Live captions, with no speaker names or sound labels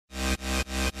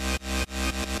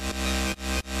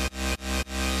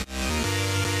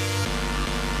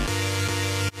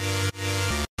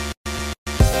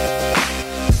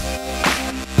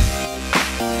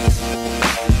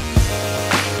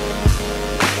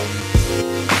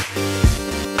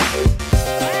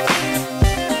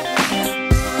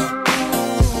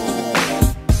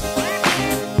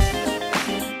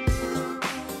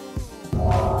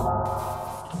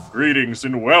Greetings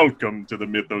and welcome to the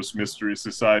Mythos Mystery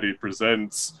Society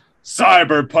presents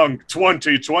Cyberpunk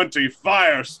 2020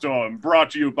 Firestorm, brought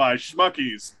to you by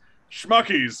Schmuckies.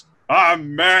 Schmuckies,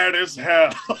 I'm mad as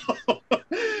hell.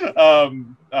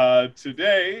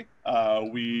 Today,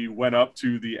 we went up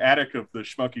to the attic of the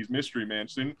Schmuckies Mystery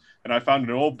Mansion, and I found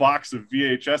an old box of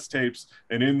VHS tapes,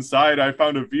 and inside I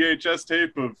found a VHS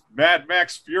tape of Mad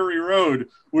Max Fury Road,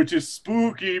 which is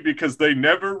spooky because they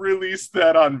never released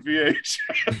that on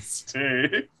VHS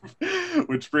tape.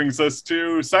 Which brings us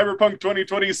to Cyberpunk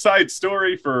 2020 side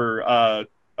story for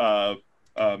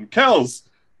Kells.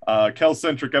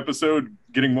 Kells-centric episode,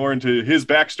 getting more into his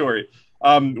backstory.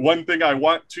 One thing I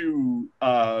want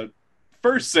to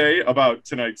first say about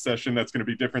tonight's session that's going to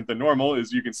be different than normal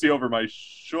is you can see over my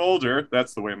shoulder,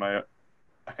 that's the way my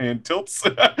hand tilts,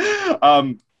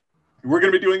 we're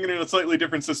going to be doing it in a slightly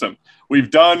different system.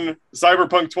 We've done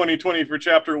Cyberpunk 2020 for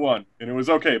Chapter 1, and it was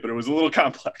okay, but it was a little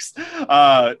complex.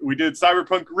 We did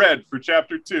Cyberpunk Red for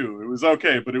Chapter 2. It was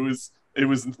okay, but it was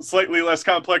slightly less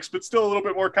complex, but still a little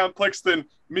bit more complex than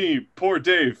me, poor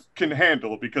Dave, can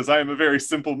handle, because I am a very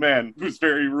simple man who's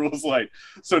very rules light.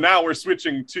 So now we're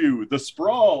switching to The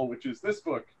Sprawl, which is this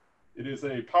book. It is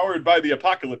a Powered by the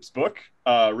Apocalypse book,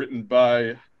 written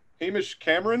by Hamish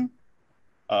Cameron.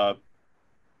 So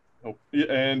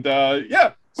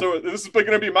this is going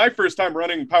to be my first time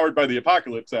running Powered by the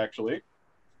Apocalypse, actually.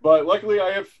 But luckily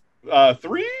I have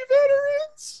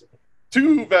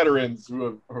two veterans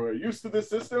who are used to this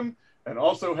system and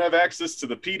also have access to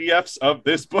the PDFs of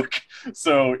this book.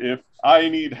 So if I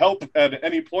need help at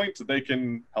any point, they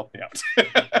can help me out.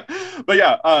 But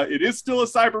yeah, it is still a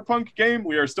Cyberpunk game.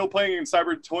 We are still playing in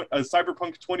Cyberpunk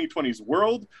 2020's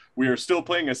world. We are still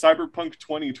playing a Cyberpunk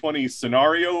 2020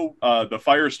 scenario, the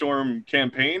Firestorm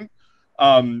campaign.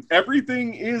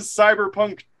 Everything is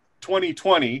Cyberpunk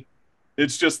 2020.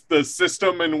 It's just the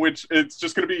system in which it's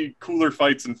just going to be cooler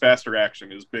fights and faster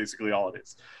action is basically all it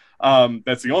is.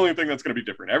 That's the only thing that's going to be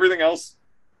different. Everything else,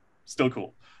 still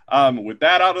cool. With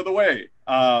that out of the way,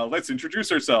 let's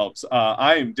introduce ourselves.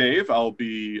 I am Dave. I'll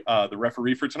be the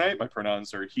referee for tonight. My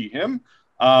pronouns are he, him.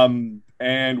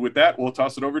 And with that, we'll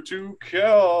toss it over to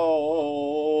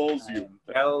Kells.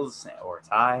 Kells, or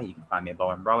Ty. You can find me at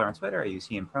Ball and Brawler on Twitter. I use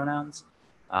he, him pronouns.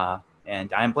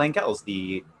 And I'm playing Kells,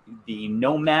 the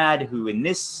Nomad, who in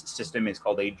this system is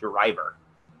called a driver.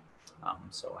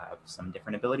 So I have some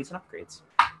different abilities and upgrades.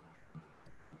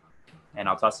 And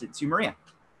I'll toss it to Maria.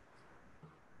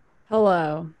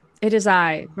 Hello, it is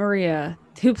I, Maria,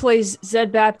 who plays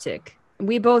Zed Baptic.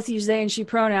 We both use they and she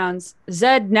pronouns.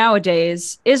 Zed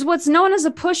nowadays is what's known as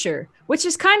a pusher, which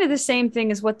is kind of the same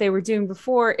thing as what they were doing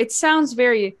before. It sounds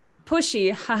very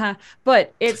pushy,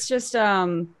 but it's just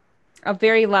a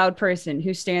very loud person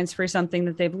who stands for something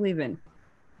that they believe in.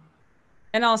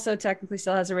 And also technically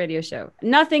still has a radio show.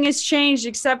 Nothing has changed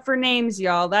except for names,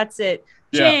 y'all. That's it.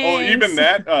 Yeah, James. Even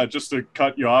that, just to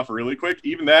cut you off really quick,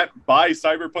 even that, by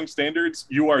Cyberpunk standards,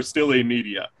 you are still a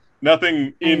media.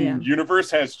 Nothing in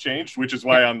universe has changed, which is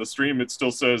why on the stream it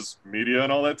still says media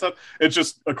and all that stuff. It's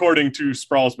just, according to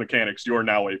Sprawl's mechanics, you're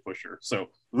now a pusher. So,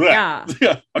 yeah.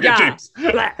 Okay, James.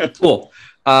 Cool.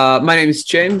 My name is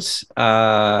James.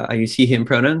 I use he, him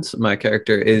pronouns. My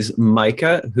character is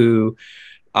Micah, who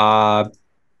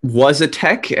was a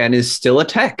tech and is still a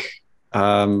tech.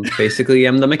 Basically,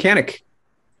 I'm the mechanic.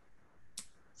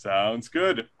 Sounds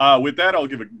good. With that, I'll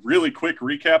give a really quick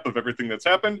recap of everything that's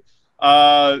happened.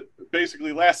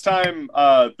 Basically, last time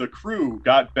the crew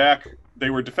got back,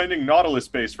 they were defending Nautilus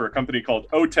Base for a company called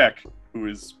OTEC, who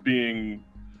is being...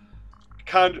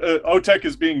 OTEC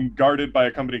is being guarded by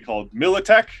a company called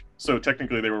Militech, so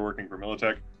technically they were working for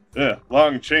Militech.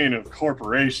 Long chain of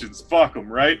corporations, fuck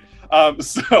them, right?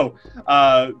 So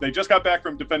they just got back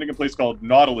from defending a place called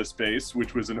Nautilus Base,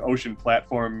 which was an ocean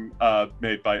platform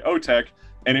made by OTEC,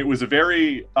 and it was a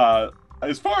very,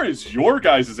 as far as your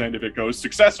guys' end of it goes,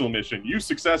 successful mission. You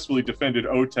successfully defended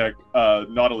OTEC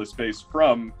Nautilus Base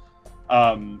from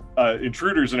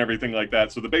intruders and everything like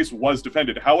that, so the base was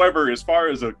defended. However, as far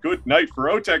as a good night for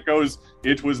OTEC goes,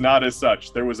 it was not as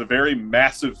such. There was a very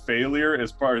massive failure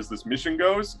as far as this mission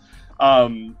goes.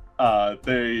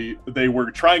 They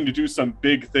were trying to do some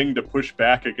big thing to push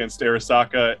back against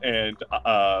Arasaka and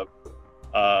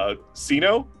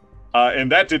Sino,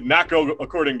 and that did not go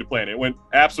according to plan. It went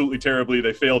absolutely terribly.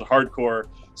 They failed hardcore.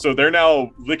 So they're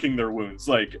now licking their wounds.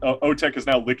 Like OTEC is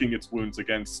now licking its wounds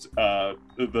against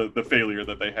the failure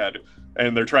that they had,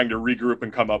 and they're trying to regroup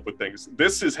and come up with things.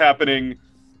 This is happening.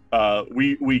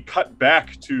 We cut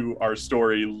back to our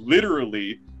story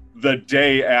literally the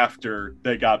day after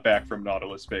they got back from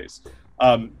Nautilus Base.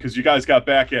 because you guys got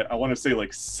back at, I want to say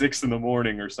like 6 in the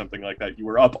morning or something like that. You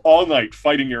were up all night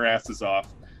fighting your asses off.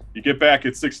 You get back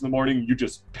at 6 in the morning, you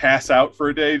just pass out for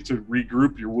a day to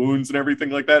regroup your wounds and everything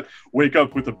like that. Wake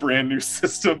up with a brand new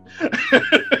system.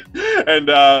 And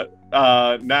now,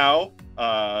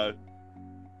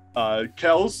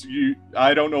 Kells,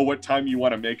 I don't know what time you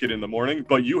want to make it in the morning,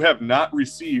 but you have not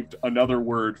received another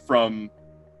word from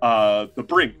the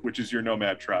Brink, which is your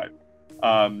Nomad tribe.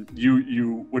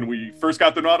 You when we first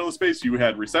got the Nautilus Base, you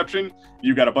had reception.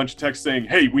 You got a bunch of texts saying,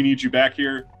 "Hey, we need you back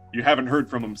here." You haven't heard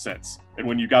from them since. And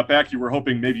when you got back, you were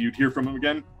hoping maybe you'd hear from them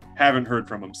again. Haven't heard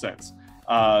from them since.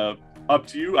 Up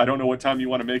to you. I don't know what time you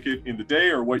want to make it in the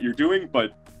day or what you're doing,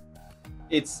 but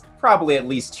it's probably at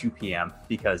least 2 p.m.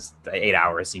 because the 8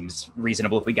 hours seems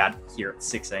reasonable if we got here at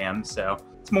 6 a.m. So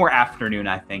it's more afternoon,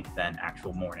 I think, than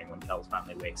actual morning when Kells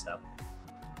finally wakes up.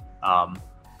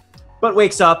 But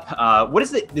wakes up. What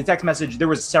is the text message? There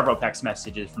was several text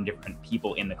messages from different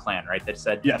people in the clan, right? That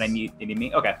said, yes. That they need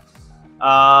me. Okay.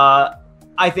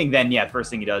 I think then, yeah, the first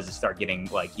thing he does is start getting,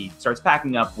 like, he starts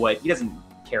packing up what he doesn't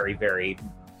carry a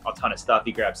ton of stuff.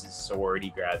 He grabs his sword, he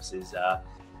grabs his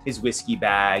whiskey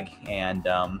bag, and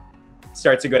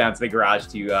starts to go down to the garage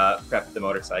to prep the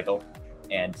motorcycle.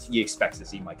 And he expects to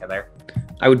see Micah there.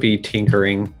 I would be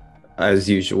tinkering as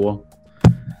usual.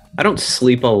 I don't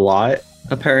sleep a lot,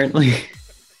 apparently.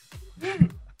 I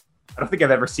don't think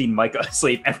I've ever seen Micah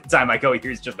asleep. Every time I go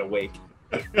here, he's just awake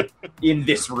in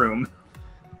this room.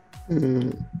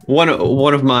 One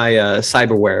of my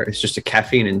cyberware is just a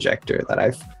caffeine injector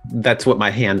that's what my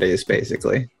hand is,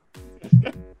 basically.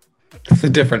 It's a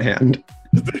different hand.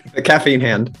 The caffeine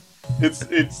hand.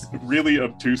 It's really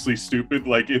obtusely stupid.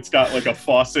 Like, it's got like a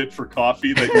faucet for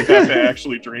coffee that you have to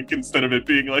actually drink instead of it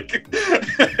being like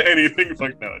anything.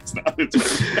 Like, no, it's not.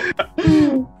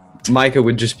 It's Micah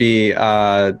would just be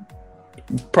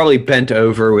probably bent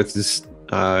over with his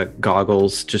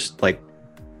goggles, just like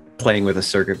playing with a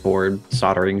circuit board,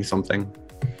 soldering something.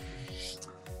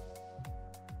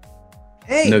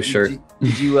 Hey, no shirt.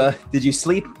 Did you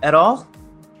sleep at all?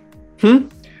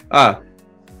 Not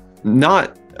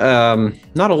a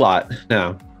lot.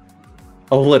 No,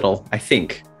 a little. I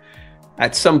think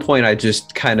at some point I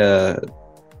just kind of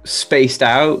spaced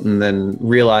out and then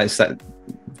realized that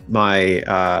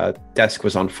my desk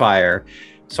was on fire.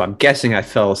 So I'm guessing I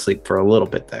fell asleep for a little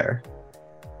bit there.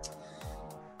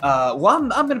 Well,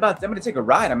 I'm gonna take a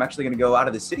ride. I'm actually gonna go out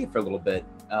of the city for a little bit.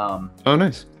 Oh,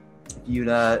 nice. If you'd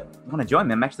want to join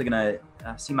me, I'm actually gonna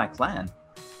see my clan.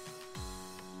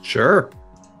 Sure.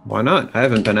 Why not? I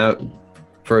haven't been out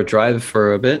for a drive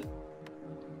for a bit.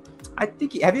 I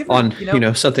think have you ever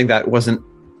on something that wasn't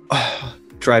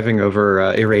driving over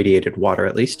irradiated water,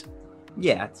 at least.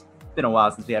 Yeah, it's been a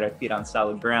while since we had our feet on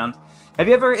solid ground. Have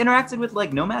you ever interacted with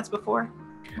like nomads before?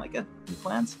 Like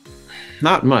plans?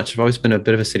 Not much. I've always been a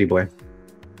bit of a city boy.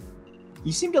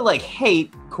 You seem to like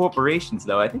hate corporations,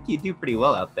 though. I think you do pretty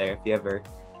well out there if you ever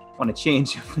want to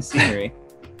change the scenery.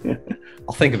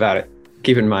 I'll think about it.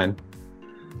 Keep it in mind.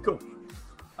 Cool.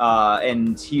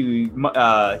 And he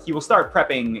will start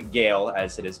prepping Gale,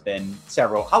 as it has been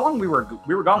several. How long we were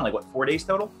gone? Like what, 4 days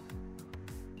total?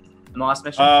 In the last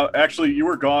mission? Actually, you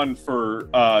were gone for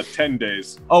 10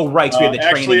 days. Oh, right. So we had the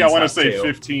training. Actually, I want to say too.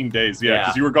 15 days. Yeah,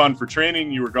 because you were gone for training.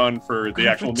 You were gone for the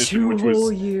actual mission, which was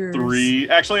 3.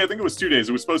 Actually, I think it was 2 days.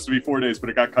 It was supposed to be 4 days, but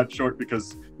it got cut short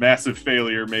because massive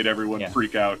failure made everyone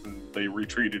freak out, and they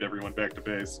retreated everyone back to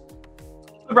base.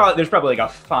 There's probably like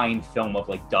a fine film of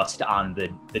like dust on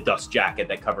the dust jacket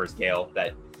that covers Gale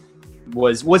that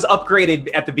was upgraded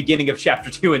at the beginning of chapter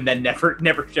 2 and then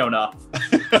never shown up.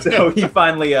 So he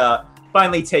finally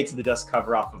takes the dust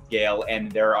cover off of Gale, and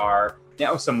there are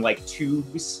now some like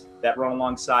tubes that run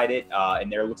alongside it, and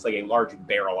there looks like a large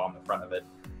barrel on the front of it.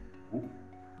 Ooh.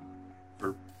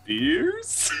 For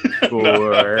beers?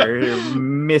 For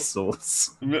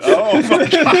missiles. Oh my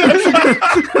god!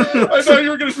 I thought you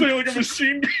were gonna say like a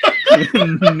machine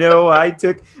gun. No, I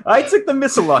took the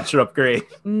missile launcher upgrade.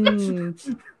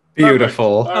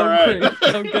 Beautiful. All right.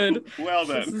 I'm good. Well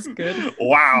then. This is good.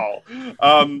 Wow.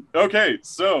 Okay.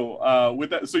 So with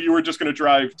that, so you were just going to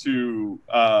drive to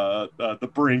the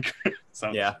Brink.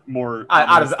 Sounds more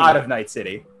out of Night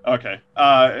City. Okay.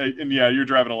 And yeah, you're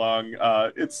driving along.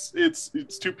 It's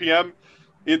 2 p.m.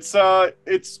 It's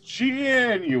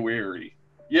January.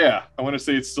 Yeah, I want to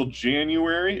say it's still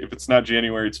January. If it's not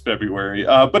January, it's February.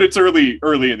 But it's early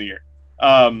in the year.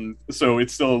 So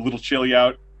it's still a little chilly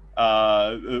out.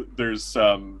 There's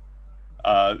some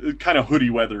kind of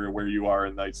hoodie weather where you are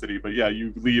in Night City, but yeah,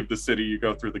 you leave the city, you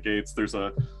go through the gates. There's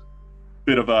a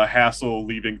bit of a hassle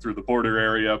leaving through the border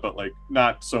area, but like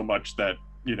not so much that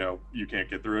you can't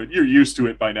get through it. You're used to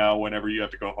it by now whenever you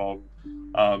have to go home.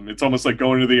 It's almost like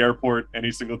going to the airport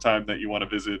any single time that you want to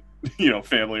visit,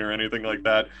 family or anything like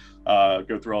that.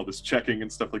 Go through all this checking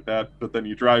and stuff like that. But then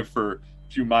you drive for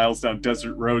a few miles down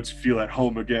desert roads, you feel at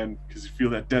home again because you feel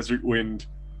that desert wind.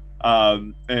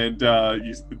 The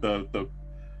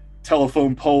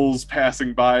telephone poles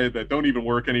passing by that don't even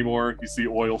work anymore. You see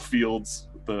oil fields,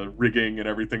 the rigging and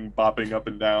everything bopping up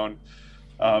and down.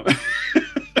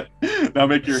 Now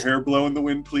make your hair blow in the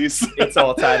wind, please. It's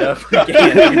all tied up. We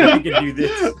can do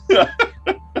this.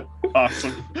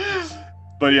 Awesome.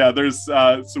 But yeah, there's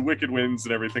some wicked winds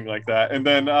and everything like that. And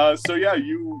then,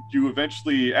 you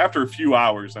eventually, after a few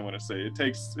hours, I want to say,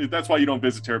 that's why you don't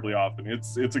visit terribly often.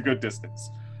 It's a good distance.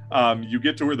 You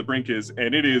get to where the Brink is,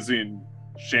 and it is in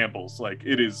shambles. Like,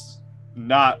 it is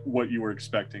not what you were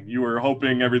expecting. You were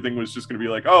hoping everything was just going to be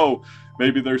like, oh,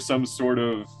 maybe there's some sort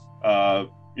of,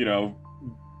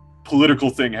 political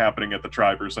thing happening at the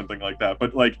tribe or something like that.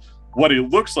 But like, what it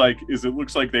looks like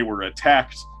they were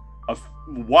attacked a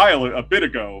bit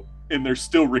ago, and they're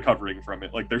still recovering from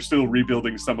it. Like, they're still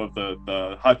rebuilding some of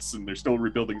the huts, and they're still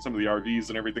rebuilding some of the RVs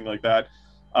and everything like that.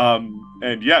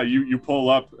 And yeah, you pull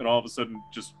up, and all of a sudden,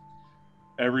 just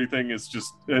everything is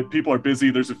just people are busy.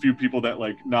 There's a few people that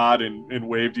like nod and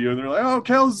wave to you, and they're like, "Oh,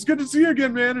 Kells, it's good to see you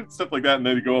again, man," and stuff like that. And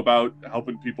then they go about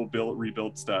helping people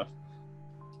rebuild stuff.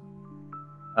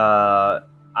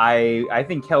 I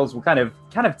think Kells will kind of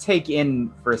take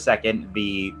in for a second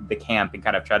the camp and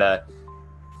kind of try to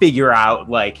figure out,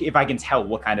 like, if I can tell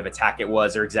what kind of attack it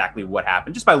was or exactly what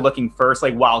happened, just by looking first,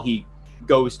 like, while he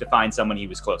goes to find someone he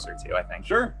was closer to, I think.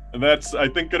 Sure. And that's, I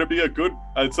think, gonna be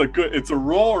it's a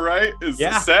roll, right?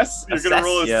 Assess? You're gonna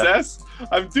roll assess?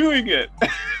 I'm doing it.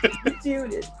 You're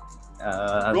doing it.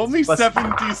 Roll me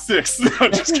 7d6. No,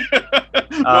 just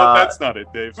kidding. No, that's not it,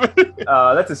 Dave.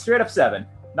 That's a straight up 7.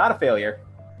 Not a failure.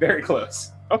 Very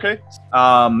close. Okay.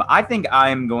 I think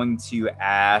I'm going to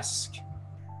ask,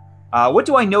 what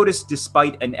do I notice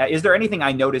despite is there anything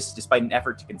I notice despite an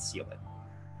effort to conceal it?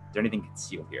 Is there anything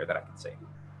concealed here that I can say?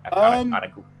 On a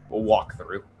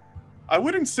walkthrough. I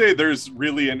wouldn't say there's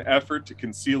really an effort to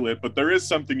conceal it, but there is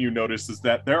something you notice, is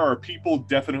that there are people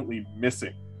definitely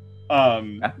missing.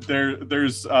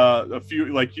 There's a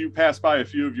few, like, you pass by a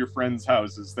few of your friends'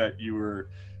 houses that you were,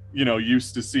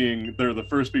 used to seeing. They're the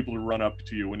first people to run up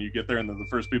to you when you get there, and they're the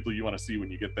first people you want to see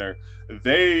when you get there.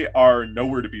 They are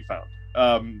nowhere to be found.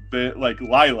 Like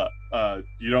Lila,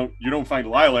 you don't find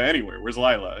Lila anywhere. Where's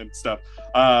Lila and stuff?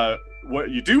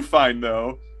 What you do find,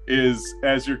 though, is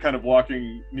as you're kind of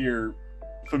walking near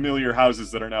familiar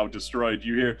houses that are now destroyed,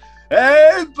 you hear,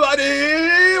 "Hey,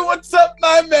 buddy, what's up,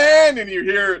 my man?" And you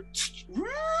hear,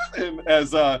 and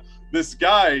as this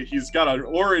guy, he's got an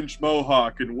orange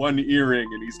mohawk and one earring,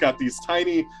 and he's got these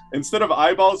tiny, instead of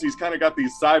eyeballs, he's kind of got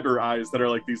these cyber eyes that are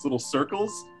like these little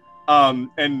circles.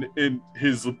 And in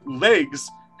his legs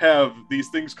have these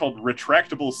things called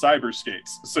retractable cyber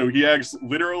skates. So he has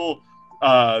literal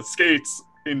skates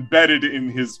embedded in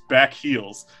his back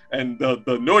heels, and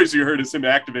the noise you heard is him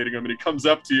activating them. And he comes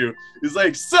up to you, he's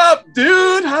like, "Sup,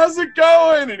 dude, how's it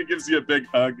going?" And he gives you a big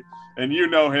hug, and you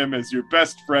know him as your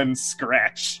best friend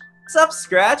Scratch. What's up,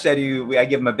 Scratch? I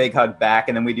give him a big hug back,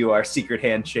 and then we do our secret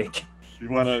handshake. You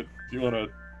wanna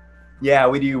Yeah,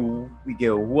 we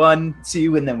go 1,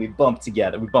 2, and then we bump it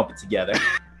together.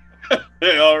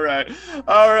 Hey, all right,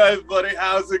 buddy,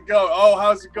 how's it going? Oh,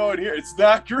 how's it going here? It's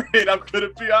not great, I'm gonna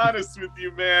be honest with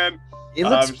you, man. It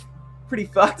looks pretty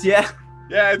fucked, yeah.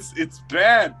 Yeah, it's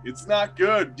bad. It's not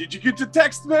good. Did you get the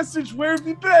text message? Where have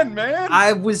you been, man?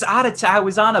 I was on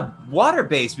a water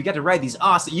base. We got to ride these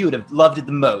awesome, you would have loved it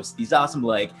the most, these awesome,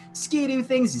 like, ski-doo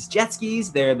things, these jet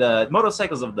skis. They're the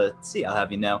motorcycles of the sea, I'll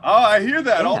have you know. Oh, I hear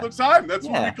that all the time. That's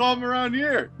what we call them around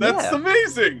here. That's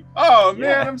amazing. Oh,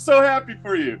 man, I'm so happy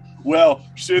for you. Well,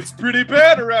 shit's pretty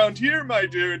bad around here, my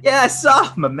dude. Yeah, I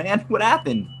saw my man. What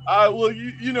happened? Well,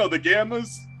 you know the Gammas?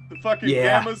 The fucking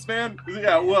Gammas, man?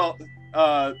 Yeah, well,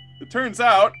 it turns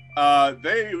out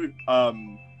they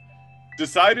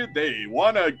decided they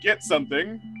want to get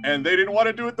something, and they didn't want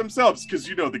to do it themselves, because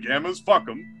the Gammas, fuck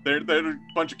them. They're a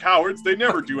bunch of cowards. They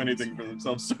never do anything for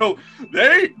themselves. So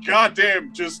they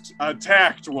goddamn just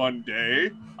attacked one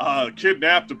day,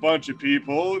 kidnapped a bunch of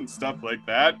people and stuff like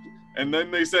that. And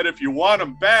then they said, if you want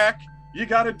them back, you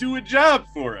got to do a job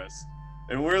for us.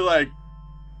 And we're like,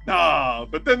 nah.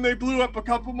 But then they blew up a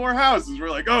couple more houses. We're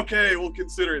like, okay, we'll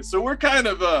consider it. So we're kind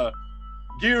of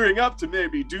gearing up to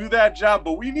maybe do that job,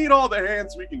 but we need all the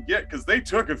hands we can get, because they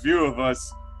took a few of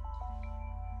us.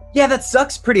 Yeah, that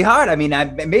sucks pretty hard. I mean,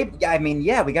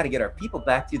 yeah, we got to get our people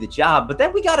back to the job, but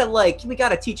then we got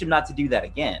to teach them not to do that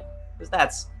again,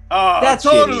 because Oh, That's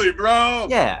totally, shitty. bro.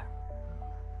 Yeah.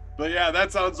 But yeah,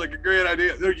 that sounds like a great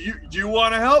idea. You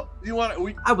want to help? You want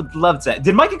to? I would love to.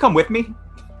 Did Micah come with me?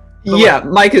 Yeah,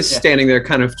 Mike is Yeah. standing there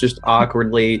kind of just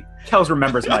awkwardly. Kells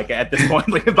remembers Micah at this point,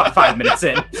 like about 5 minutes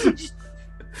in.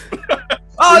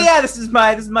 Oh yeah, this is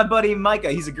my buddy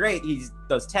Micah. He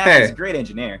does tasks. Hey. He's a great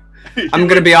engineer. I'm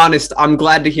gonna be honest. I'm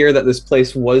glad to hear that this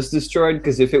place was destroyed,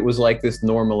 because if it was like this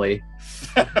normally,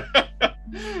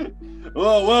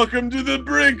 Well, welcome to the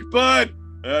Brink, bud.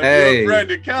 Hey. You're a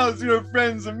friend of Kells, you're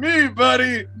friends of me,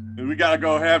 buddy. And we gotta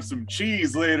go have some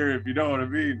cheese later, if you know what I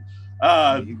mean.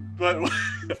 But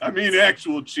I mean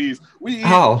actual cheese. We eat,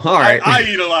 oh, all right. I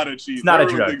eat a lot of cheese. It's not a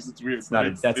Everyone drug. thinks it's weird. It's not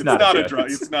a drug.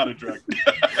 It's not a drug.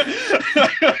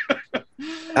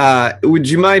 Would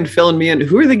you mind filling me in?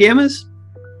 Who are the Gammas?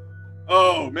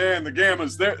 Oh man, the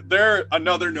Gammas. They're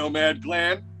another Nomad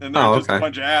clan, and they're just a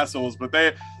bunch of assholes. But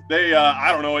they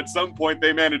I don't know. At some point,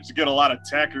 they managed to get a lot of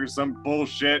tech or some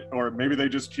bullshit, or maybe they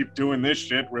just keep doing this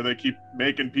shit where they keep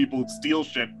making people steal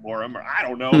shit for them, or I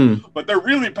don't know. But they're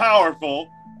really powerful,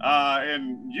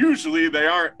 and usually they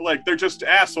aren't like they're just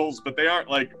assholes, but they aren't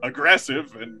like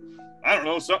aggressive. And I don't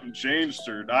know, something changed,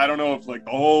 or I don't know if like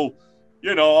the whole,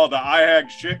 all the IHAG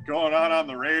shit going on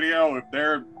the radio, if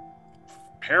they're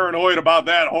paranoid about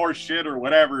that horse shit or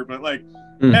whatever. But like,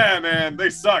 yeah, man, they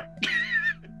suck.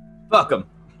 Fuck them.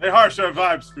 They harsh our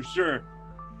vibes for sure.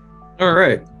 All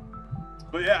right.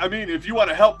 But yeah, I mean, if you want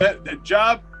to help that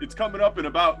job, it's coming up in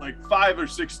about like 5 or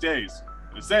 6 days.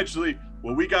 And essentially,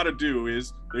 what we got to do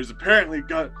is there's apparently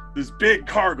got this big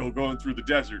cargo going through the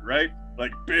desert, right?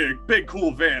 Like big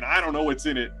cool van. I don't know what's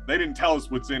in it. They didn't tell us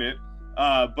what's in it.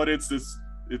 But it's this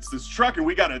truck, and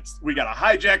we gotta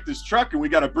hijack this truck, and we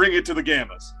gotta bring it to the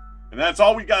Gammas, and that's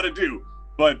all we gotta do.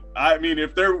 But I mean,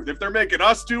 if they're making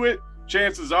us do it,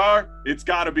 chances are it's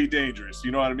gotta be dangerous.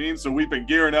 You know what I mean? So we've been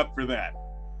gearing up for that.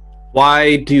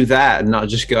 Why do that and not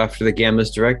just go after the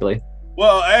Gammas directly?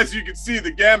 Well, as you can see,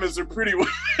 the Gammas are pretty.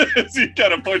 As he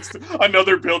kind of points to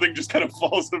another building, just kind of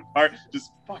falls apart.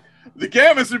 Just fuck. The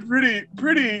Gammas are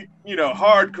pretty,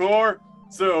 hardcore.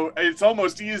 So it's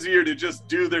almost easier to just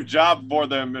do their job for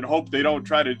them and hope they don't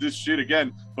try to do this shit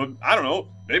again. But I don't know.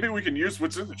 Maybe we can use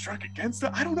what's in the truck against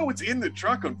them. I don't know what's in the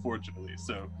truck, unfortunately.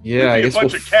 So yeah, I guess a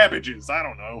bunch of cabbages. I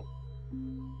don't know.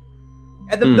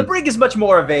 And the Brink is much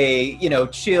more of a,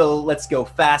 chill, let's go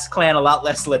fast clan, a lot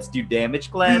less let's do damage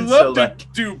clan. We love to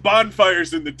do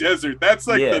bonfires in the desert. That's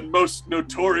like the most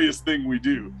notorious thing we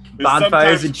do.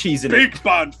 Bonfires and cheese in it. Big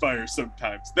bonfires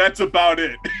sometimes. That's about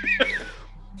it.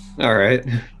 All right.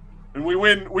 And we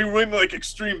win like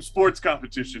extreme sports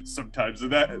competitions sometimes,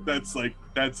 and that's it.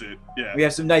 Yeah. We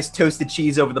have some nice toasted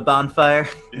cheese over the bonfire.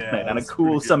 Yeah. On a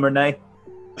cool summer night.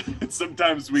 And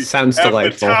sometimes we Sounds have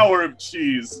delightful. the tower of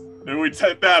cheese, and we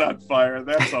set that on fire.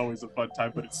 That's always a fun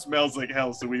time, but it smells like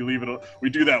hell, so we leave it. We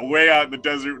do that way out in the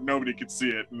desert, nobody can see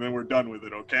it, and then we're done with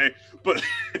it. Okay, but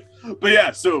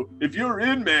yeah. So if you're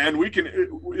in, man, we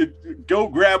can go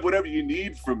grab whatever you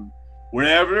need from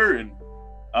wherever, and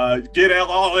get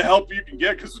all the help you can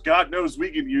get, because God knows we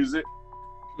can use it.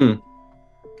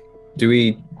 Do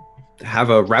we have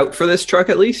a route for this truck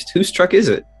at least? Whose truck is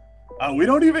it? We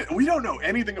don't know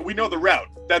anything. We know the route.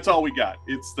 That's all we got.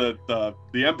 It's the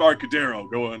Embarcadero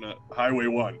going Highway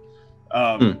 1.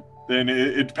 Then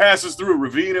it passes through a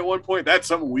ravine at one point. That's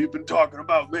something we've been talking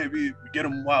about. Maybe we get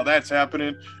them while that's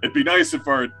happening. It'd be nice if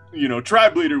our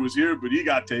tribe leader was here, but he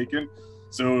got taken.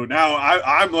 So now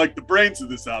I'm like the brains of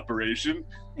this operation.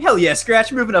 Hell yeah,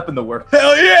 Scratch moving up in the world.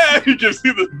 Hell yeah! You can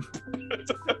see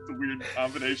that's a weird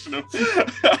combination of.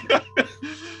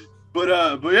 But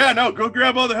yeah, no, go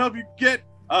grab all the help you can get.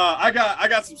 I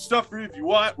got some stuff for you if you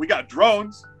want. We got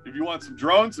drones if you want some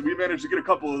drones, and we managed to get a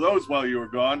couple of those while you were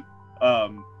gone.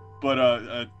 You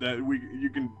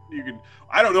can.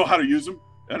 I don't know how to use them,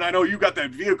 and I know you got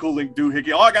that vehicle link,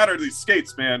 doohickey. All I got are these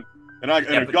skates, man, and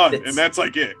a gun, and that's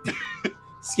like it.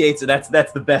 Skates,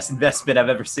 that's the best investment I've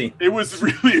ever seen. It was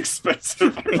really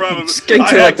expensive.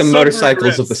 Skates are like the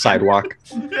motorcycles of the sidewalk.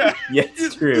 Yeah,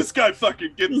 it's true. This guy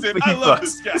fucking gets in. I love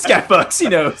this guy. This guy fucks. He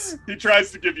knows. He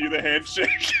tries to give you the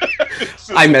handshake.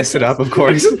 I mess it up, of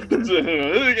course.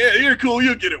 Yeah, you're cool.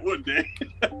 You'll get it one day.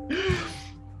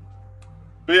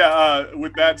 But yeah,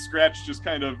 with that, Scratch just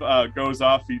kind of goes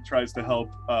off. He tries to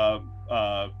help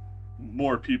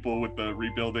more people with the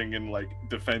rebuilding and like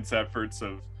defense efforts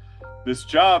of this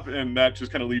job, and that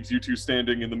just kind of leaves you two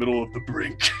standing in the middle of the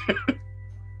Brink.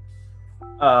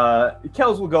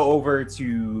 Kells will go over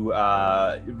to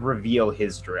reveal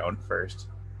his drone first.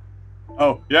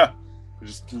 Oh yeah,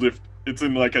 just lift. It's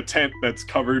in like a tent that's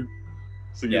covered,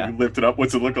 so you can lift it up.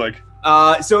 What's it look like?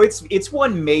 So it's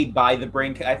one made by the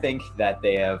Brink, I think, that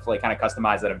they have like kind of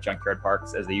customized out of junkyard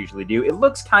parks as they usually do. It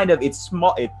looks it's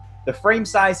small. The frame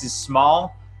size is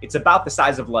small. It's about the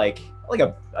size of like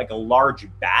a large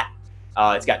bat.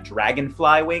 It's got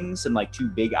dragonfly wings and like 2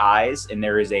 big eyes, and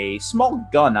there is a small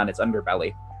gun on its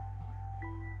underbelly.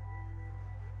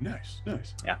 Nice.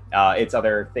 Yeah. Its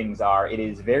other things are: it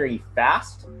is very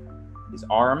fast. It is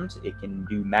armed. It can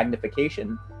do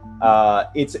magnification.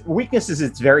 Its weakness is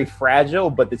it's very fragile,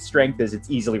 but its strength is it's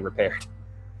easily repaired.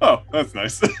 Oh, that's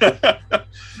nice.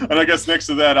 And I guess next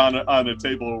to that, on a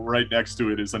table right next to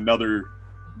it, is another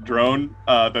drone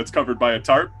that's covered by a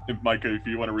tarp. Micah, if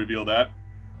you want to reveal that.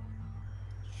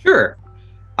 Sure.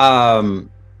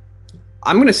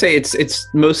 I'm gonna say it's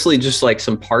mostly just like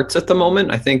some parts at the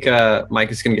moment. I think Mike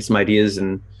is gonna get some ideas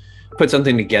and put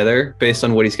something together based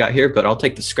on what he's got here, but I'll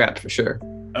take the scrap for sure.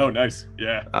 Oh, nice.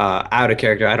 Yeah. Out of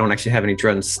character, I don't actually have any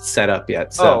drones set up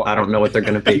yet, so I don't know what they're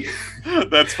gonna be.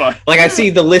 That's fine. Like I see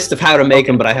the list of how to make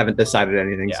them, but I haven't decided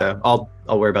anything, so I'll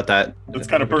worry about that. That's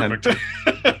kind of perfect.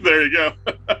 There you go.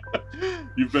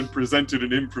 You've been presented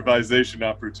an improvisation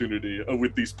opportunity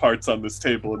with these parts on this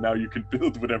table, and now you can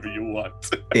build whatever you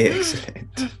want.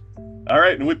 Excellent. All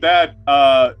right, and with that,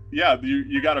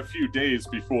 you got a few days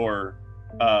before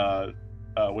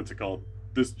what's it called?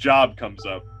 This job comes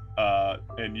up,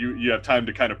 and you have time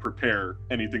to kind of prepare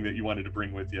anything that you wanted to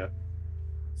bring with you.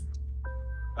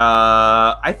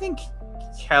 I think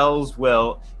Kells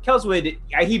would.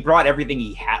 He brought everything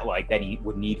he had, like that he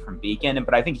would need from Beacon,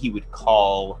 but I think he would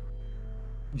call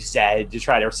Zed to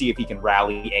try to see if he can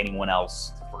rally anyone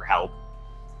else for help.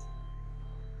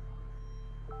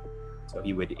 So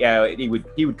he would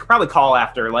probably call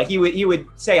after, like he would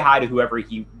say hi to whoever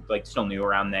he like still knew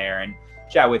around there and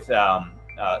chat with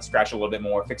Scratch a little bit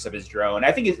more, fix up his drone.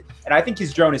 I think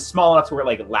his drone is small enough to where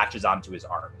like it latches onto his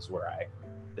arm is where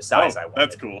the size I wanted.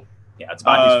 That's cool. Yeah, it's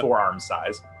about his forearm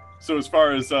size. So as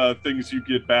far as things you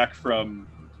get back from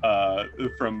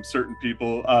certain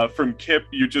people, from Kip,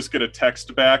 you just get a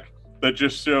text back that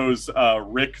just shows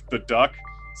Rick the duck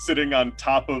sitting on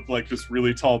top of like this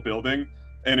really tall building,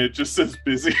 and it just says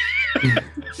busy.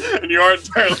 And you aren't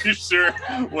entirely sure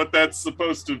what that's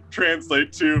supposed to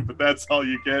translate to, but that's all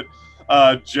you get.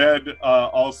 Jed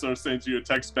also sends you a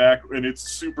text back, and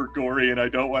it's super gory, and I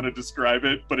don't want to describe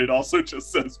it, but it also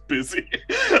just says busy.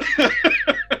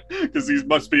 Because he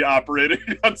must be operating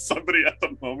on somebody at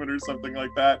the moment or something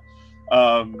like that.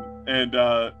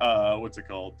 What's it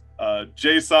called?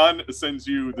 Jason sends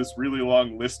you this really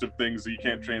long list of things that you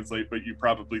can't translate, but you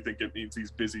probably think it means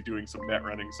he's busy doing some net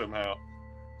running somehow.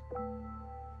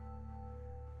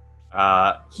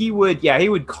 He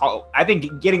would call. I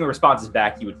think getting the responses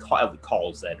back, he would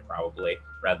call Zed probably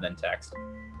rather than text.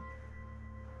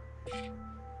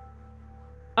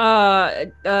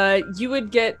 You would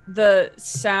get the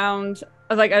sound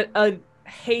of like a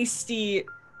hasty,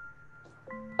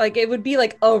 like it would be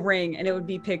like a ring and it would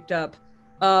be picked up.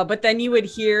 But then you would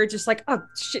hear just like, oh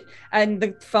shit, and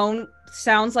the phone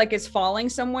sounds like it's falling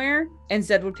somewhere, and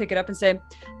Zed would pick it up and say,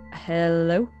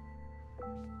 hello?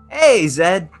 Hey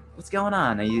Zed, what's going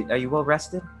on? Are you well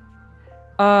rested?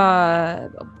 I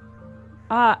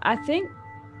think,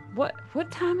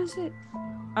 what time is it?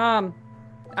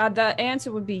 The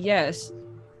answer would be yes.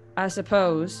 I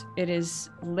suppose it is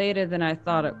later than I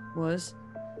thought it was.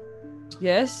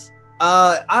 Yes?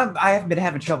 I have been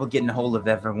having trouble getting a hold of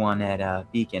everyone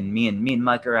at Beacon. Me and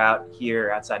Mike are out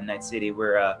here outside Night City.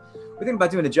 We're thinking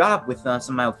about doing a job with some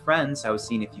of my old friends. I was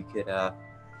seeing if you could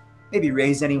maybe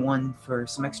raise anyone for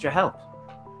some extra help.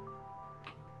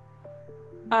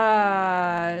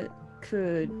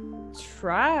 Could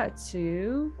try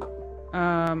to.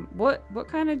 What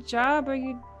kind of job are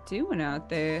you doing out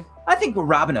there? I think we're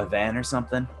robbing a van or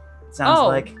something. Sounds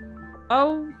like.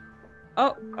 Oh.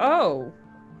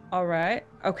 All right.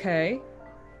 Okay.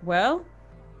 Well,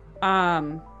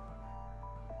 in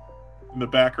the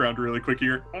background, really quick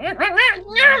here.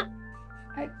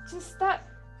 I just thought,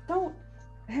 don't.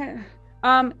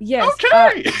 Yes.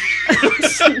 Okay.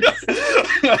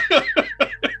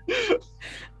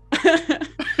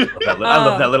 I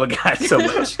love that little guy so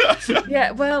much.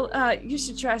 Yeah, well, you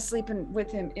should try sleeping with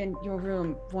him in your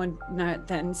room one night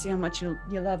then and see how much you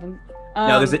love him.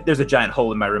 No, there's a giant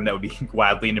hole in my room that would be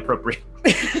wildly inappropriate.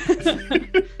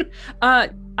 I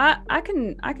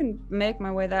can make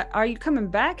my way there. Are you coming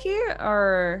back here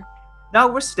or? No,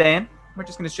 we're staying. We're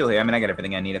just gonna chill here. I mean, I got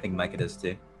everything I need. I think Micah does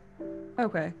too.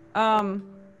 Okay.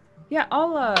 Yeah,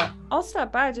 I'll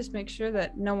stop by, just make sure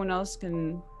that no one else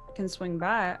can swing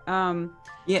by.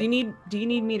 Yeah. Do you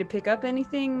need me to pick up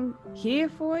anything here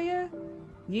for you?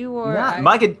 You or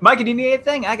Micah, do you need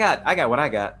anything? I got what I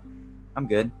got. I'm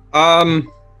good. I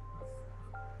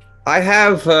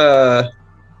have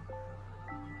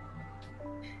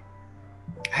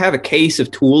a case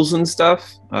of tools and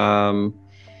stuff.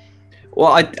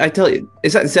 Well, I tell you,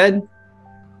 is that Zed?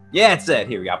 Yeah, it's Zed.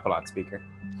 Here we go. Pull out speaker.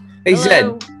 Hey,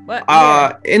 Hello? Zed. What?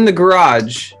 Yeah. In the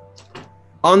garage,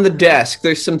 on the desk,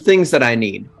 there's some things that I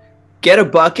need. Get a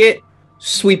bucket,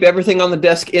 sweep everything on the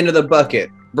desk into the bucket,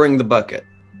 bring the bucket.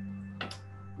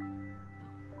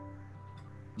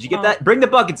 Did you get that? Bring the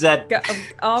bucket, Zed.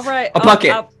 All right. A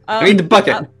bucket. I need the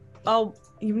bucket.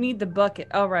 You need the bucket.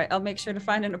 All right. I'll make sure to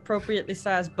find an appropriately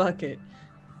sized bucket.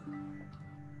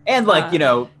 And like,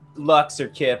 Lux or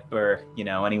Kip or,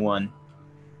 anyone.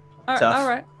 All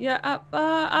right. Yeah.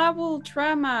 I will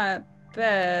try my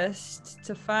best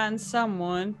to find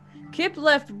someone. Kip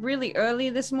left really early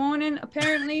this morning.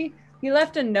 Apparently, he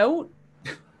left a note.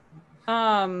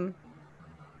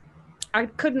 I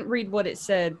couldn't read what it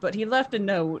said, but he left a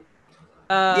note.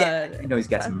 Yeah, I know he's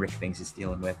got some Rick things he's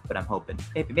dealing with, but I'm hoping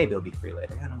maybe he'll be free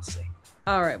later. I don't see.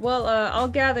 All right. Well, I'll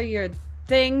gather your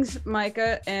things,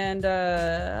 Micah, and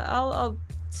I'll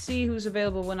see who's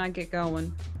available when I get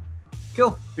going.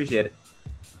 Cool. Appreciate it.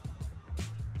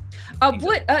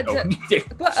 What? He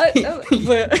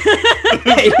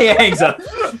hangs up.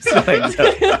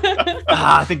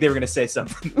 I think they were gonna say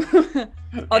something.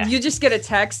 You just get a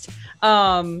text.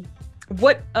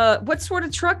 What sort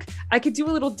of truck? I could do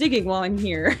a little digging while I'm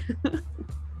here.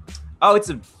 Oh, it's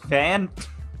a van.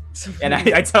 And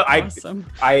Awesome.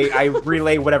 I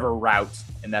relay whatever route,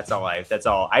 and that's all.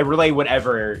 I relay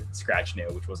whatever Scratch knew,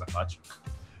 which wasn't much.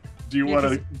 Do you want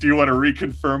to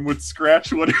reconfirm with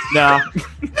Scratch what? No,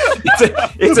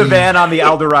 it's a van on the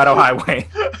El Dorado Highway.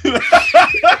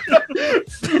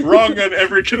 Wrong on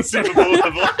every conceivable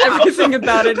level. Everything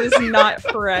about it is not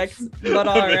correct, but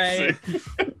all right.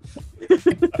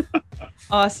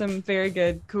 Awesome, very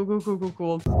good. Cool. We're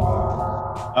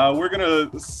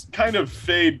gonna kind of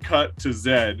fade cut to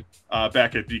Zed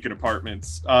back at Beacon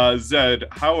Apartments. Zed,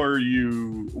 how are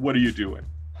you? What are you doing?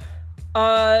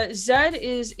 Zed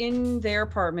is in their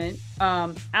apartment.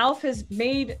 Alf has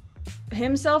made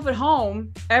himself at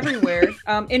home everywhere.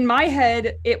 In my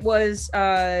head, it was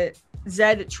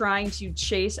Zed trying to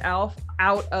chase Alf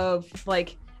out of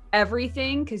like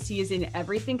everything because he is in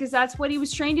everything because that's what he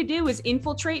was trained to do is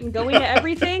infiltrate and go into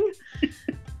everything.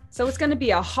 So it's going to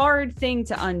be a hard thing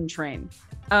to untrain.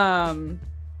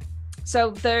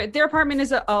 So their apartment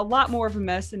is a lot more of a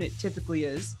mess than it typically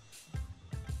is.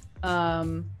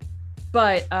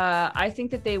 But I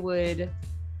think that they would.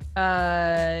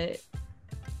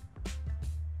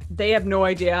 They have no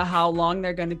idea how long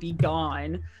they're going to be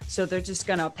gone, so they're just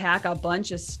going to pack a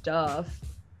bunch of stuff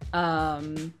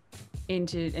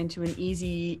into an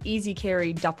easy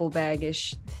carry duffel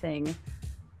bag-ish thing.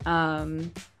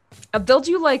 They'll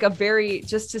do like a very,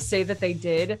 just to say that they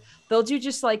did. They'll do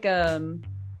just like a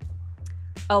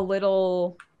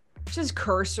little, just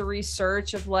cursory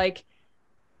search of like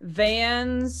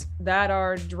vans that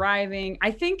are driving.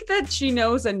 I think that she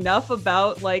knows enough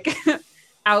about like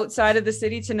outside of the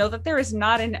city to know that there is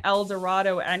not an El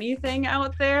Dorado anything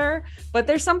out there, but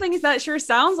there's something that sure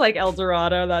sounds like El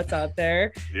Dorado that's out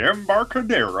there. The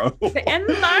Embarcadero. The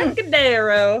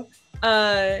Embarcadero.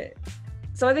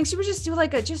 So I think she would just do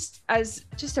like just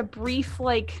a brief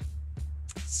like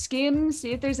skim,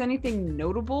 see if there's anything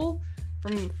notable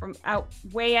from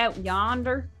way out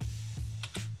yonder.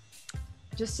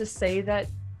 Just to say that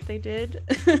they did.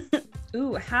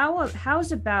 Ooh,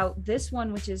 how's about this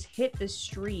one, which is hit the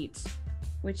streets,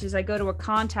 which is I go to a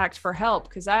contact for help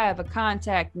because I have a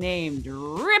contact named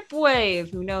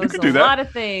Ripwave who knows a lot of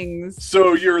things.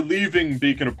 So you're leaving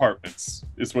Beacon Apartments,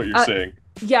 is what you're saying?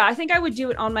 Yeah, I think I would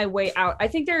do it on my way out. I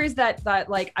think there is that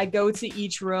like I go to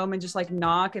each room and just like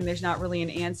knock and there's not really an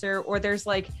answer, or there's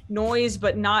like noise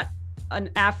but not an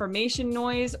affirmation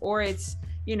noise, or it's,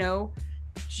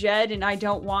 Jed and I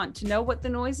don't want to know what the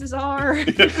noises are.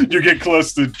 You get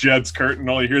close to Jed's curtain,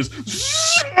 all you hear is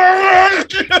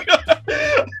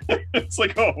it's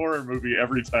like a horror movie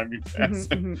every time you pass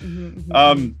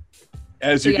it.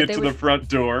 As you get to the front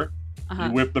door,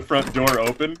 you whip the front door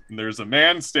open, and there's a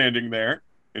man standing there,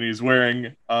 and he's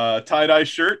wearing a tie-dye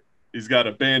shirt. He's got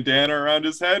a bandana around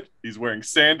his head. He's wearing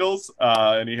sandals,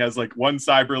 and he has like one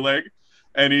cyber leg,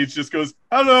 and he just goes,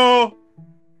 "Hello,"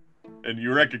 and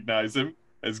you recognize him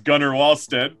as Gunnar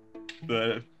Wallstead,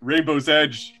 the Rainbow's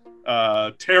Edge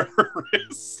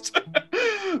terrorist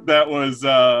that was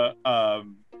at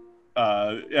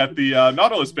the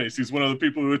Nautilus Base. He's one of the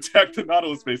people who attacked the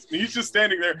Nautilus Base. And he's just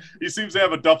standing there. He seems to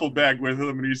have a duffel bag with him,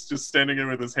 and he's just standing there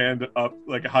with his hand up,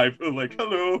 like a high, like,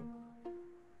 "Hello."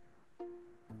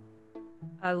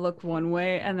 I look one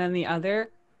way and then the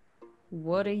other.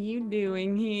 What are you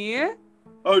doing here?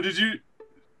 Oh,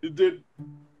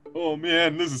 oh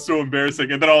man, this is so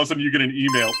embarrassing. And then all of a sudden you get an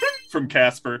email from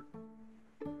Casper.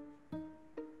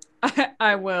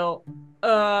 I will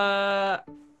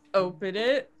open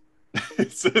it.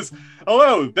 It says,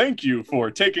 "Hello, thank you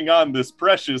for taking on this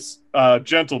precious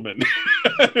gentleman."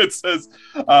 It says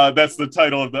that's the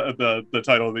title of the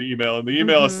title of the email, and the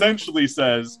email essentially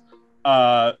says,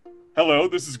 "Hello,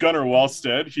 this is Gunnar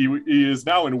Wallstead. He is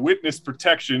now in witness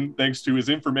protection thanks to his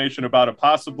information about a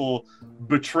possible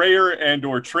betrayer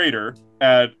and/or traitor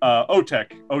at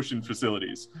OTEC Ocean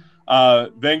Facilities.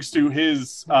 Thanks to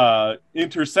his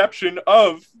interception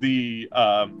of the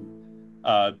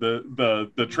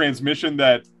transmission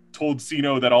that told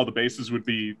Sino that all the bases would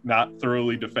be not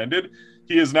thoroughly defended.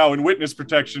 He is now in witness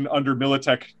protection under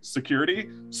Militech security.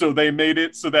 So they made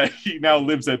it so that he now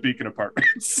lives at Beacon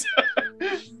Apartments."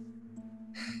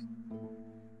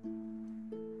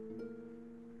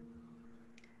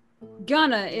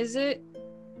 Gunna, is it?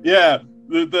 Yeah,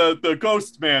 the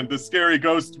ghost man, the scary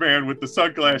ghost man with the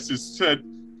sunglasses said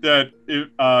that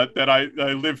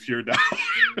I live here now.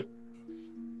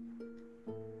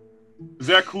 Is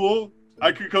that cool?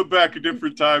 I could come back a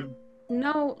different time.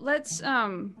 No, let's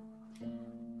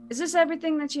is this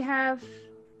everything that you have?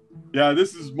 Yeah,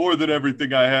 this is more than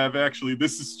everything I have, actually.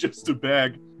 This is just a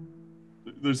bag.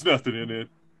 There's nothing in it.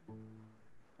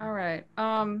 All right.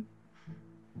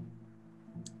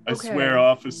 I swear,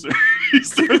 officer. He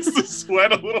starts to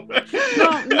sweat a little bit.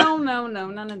 No,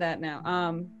 none of that now.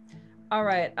 All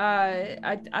right.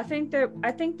 I think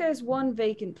there's one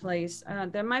vacant place.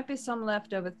 There might be some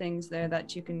leftover things there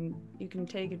that you can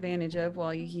take advantage of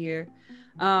while you're here.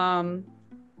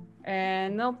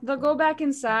 And they'll go back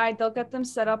inside. They'll get them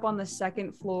set up on the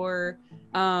second floor.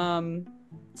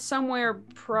 Somewhere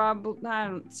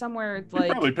somewhere like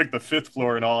he probably picked the 5th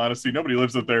floor. In all honesty, nobody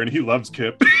lives up there, and he loves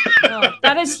Kip. No,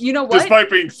 that is, you know what? Despite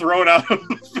being thrown out of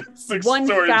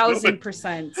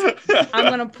 1,000%. I'm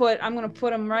gonna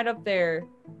put him right up there.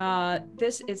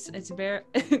 It's very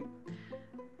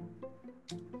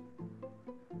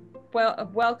well.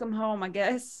 Welcome home, I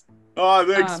guess. Oh,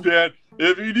 thanks, man.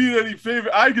 If you need any favor,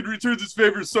 I could return this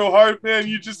favor so hard, man.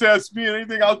 You just ask me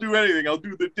anything, I'll do anything. I'll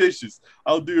do the dishes.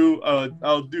 I'll do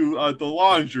the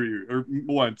laundry or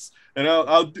once, and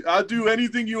I'll do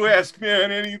anything you ask, man.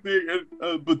 Anything.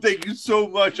 But thank you so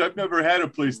much. I've never had a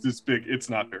place this big. It's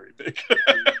not very big.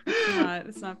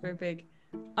 It's not very big.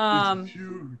 It's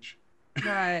huge.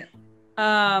 Right.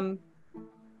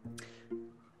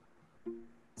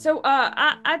 So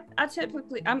I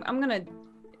typically I'm gonna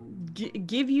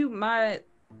give you my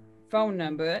phone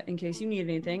number in case you need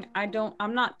anything.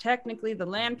 I'm not technically the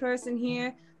land person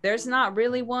here. There's not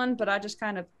really one, but I just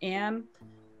kind of am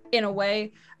in a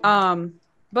way.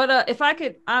 But if I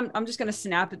could, I'm just gonna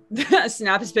snap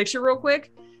his picture real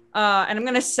quick. And I'm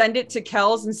gonna send it to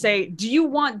Kells and say, "Do you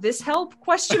want this help?"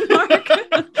 Question mark.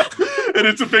 And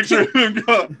it's a picture of him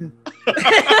going.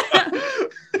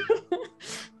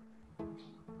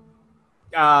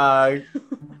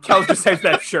 Kells just says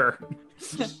that, sure.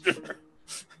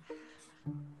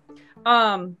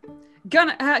 Gunna,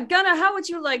 how would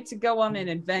you like to go on an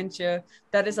adventure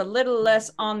that is a little less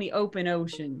on the open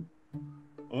ocean?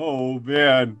 Oh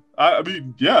man, I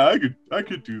mean, yeah, I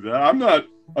could do that.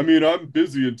 I'm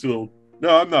busy until.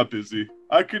 No, I'm not busy.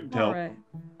 I couldn't help.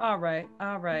 All right.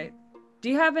 Do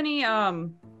you have any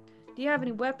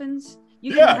weapons?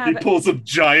 He pulls a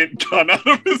giant gun out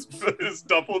of his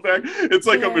duffel bag. It's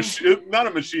like a machine, not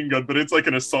a machine gun, but it's like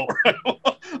an assault rifle.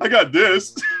 I got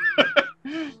this.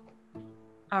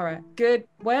 All right, good.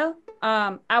 Well,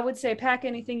 I would say pack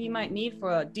anything you might need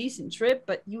for a decent trip,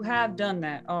 but you have done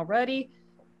that already.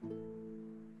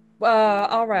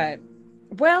 All right.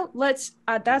 Well, let's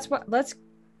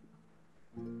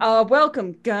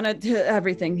welcome Gunna to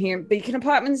everything here. Beacon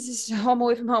Apartments is home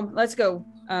away from home. Let's go.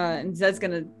 And Zed's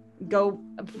gonna go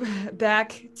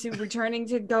back to returning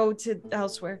to go to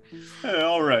elsewhere. Hey,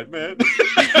 all right, man.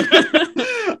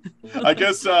 I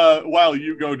guess while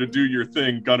you go to do your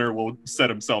thing, Gunnar will set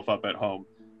himself up at home.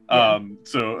 Yeah.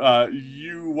 So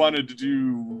you wanted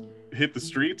to hit the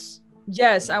streets?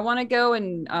 Yes, I want to go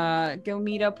and go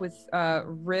meet up with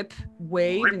Rip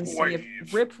Wave and see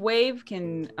if Rip Wave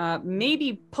can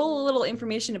maybe pull a little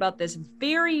information about this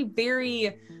very,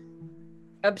 very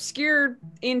obscure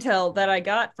intel that I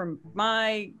got from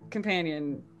my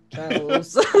companion.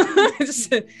 Sounds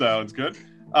good.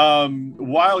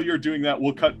 While you're doing that,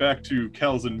 we'll cut back to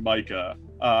Kells and Micah.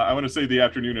 I want to say the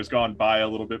afternoon has gone by a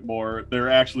little bit more.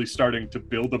 They're actually starting to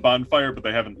build a bonfire, but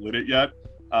they haven't lit it yet.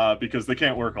 because they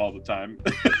can't work all the time.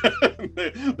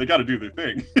 they got to do their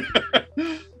thing.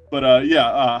 But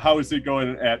how is it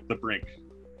going at the Brink?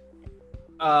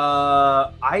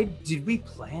 Did we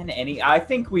plan any? I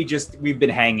think we've been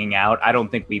hanging out. I don't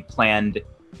think we planned.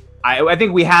 I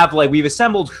think we have we've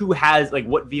assembled who has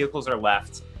what vehicles are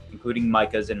left, including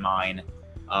Micah's and mine.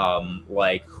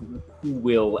 Who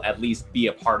will at least be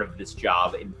a part of this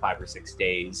job in 5 or 6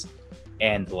 days,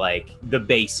 and the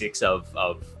basics of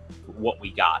what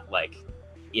we got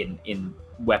in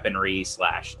weaponry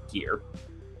 / gear.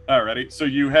 Alrighty, so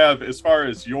you have, as far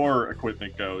as your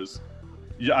equipment goes,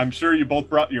 I'm sure you both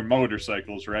brought your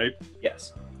motorcycles, right?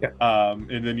 Yes. Yeah.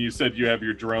 And then you said you have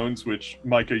your drones, which,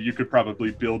 Micah, you could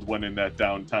probably build one in that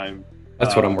downtime.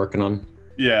 That's what I'm working on.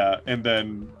 Yeah, and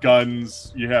then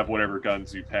guns, you have whatever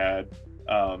guns you've had.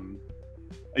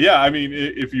 I mean,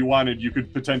 if you wanted, you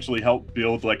could potentially help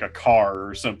build a car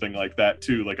or something like that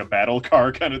too, like a battle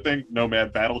car kind of thing,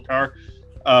 Nomad battle car.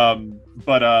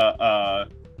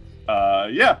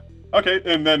 Okay.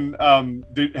 And then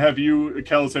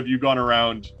Kells, have you gone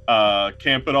around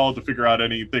camp at all to figure out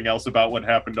anything else about what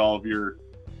happened to all of your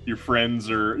friends,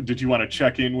 or did you want to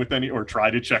check in with try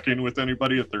to check in with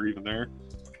anybody if they're even there?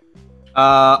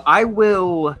 I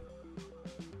will.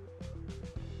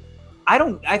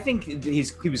 I think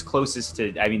he was closest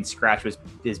to. I mean, Scratch was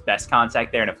his best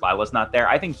contact there, and if Lila's not there,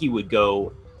 I think he would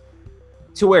go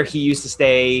to where he used to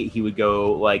stay. He would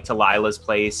go to Lila's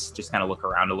place, just kind of look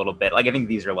around a little bit. I think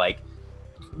these are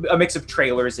a mix of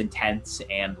trailers and tents,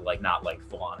 and not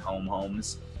full on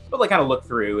homes, but kind of look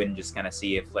through and just kind of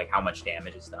see if how much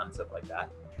damage is done, stuff like that.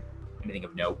 Anything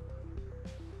of note?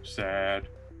 Sad.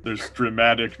 There's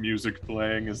dramatic music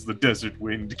playing as the desert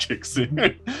wind kicks in,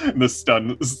 and the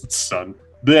sun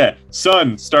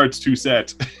starts to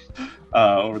set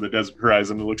over the desert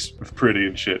horizon. It looks pretty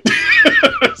and shit,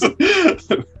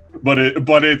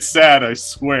 but it's sad, I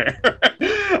swear.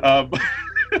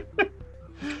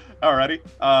 Alrighty.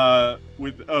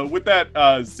 With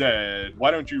that, Zed, why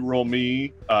don't you roll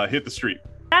me hit the street?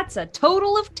 That's a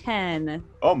total of 10.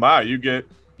 Oh my, you get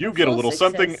a little success.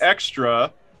 something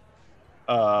extra.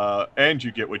 And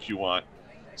you get what you want.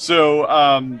 So,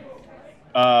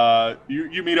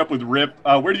 you meet up with Rip.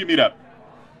 Where do you meet up?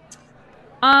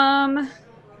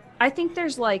 I think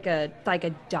there's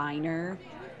a diner,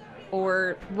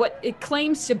 or what it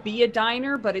claims to be a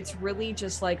diner, but it's really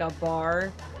just a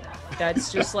bar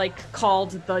that's just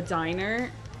called the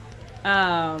Diner.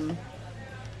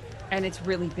 And it's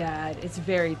really bad. It's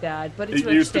very bad. But it's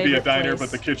it used to be a favorite diner, place.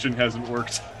 but the kitchen hasn't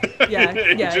worked.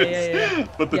 Yeah.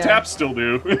 But the taps still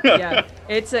do. Yeah,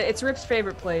 it's Rip's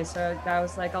favorite place. So I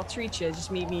was like, I'll treat you. Just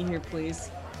meet me here,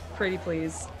 please. Pretty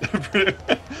please.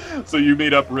 So you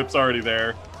meet up. Rip's already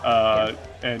there,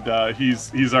 and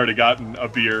he's already gotten a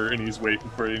beer, and he's waiting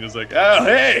for you. And he's like, "Oh,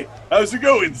 hey, how's it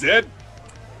going, Zed?"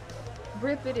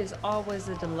 Rip, it is always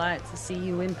a delight to see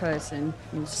you in person.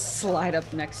 You slide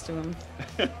up next to him.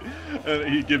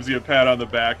 And he gives you a pat on the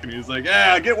back, and he's like,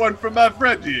 get one from my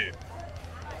friend here.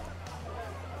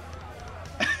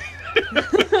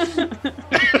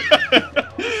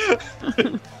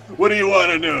 What do you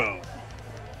want to know?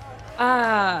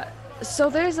 So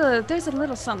there's a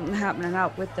little something happening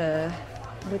out with the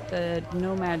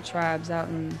nomad tribes out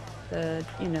in the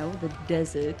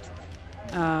desert.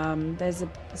 There's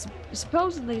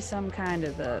supposedly some kind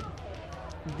of a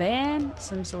van,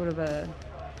 some sort of a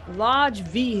large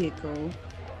vehicle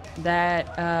that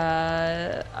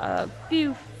a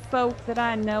few folk that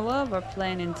I know of are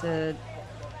planning to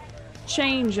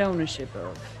change ownership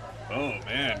of. Oh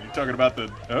man, you're talking about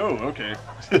okay.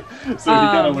 So he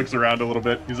kind of looks around a little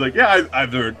bit. He's like, yeah,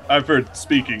 I've heard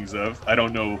speakings of. I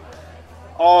don't know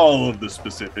all of the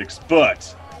specifics,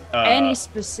 but any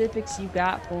specifics you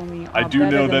got for me are I do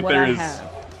know that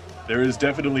there is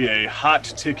definitely a hot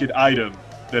ticket item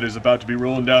that is about to be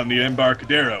rolling down the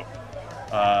Embarcadero.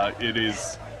 It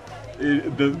is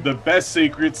the best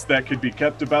secrets that could be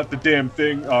kept about the damn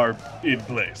thing are in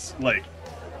place.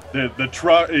 The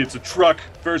truck, it's a truck,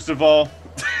 first of all.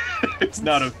 It's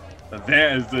not a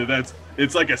van.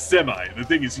 It's like a semi. The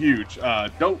thing is huge.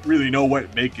 Don't really know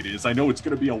what make it is. I know it's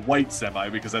going to be a white semi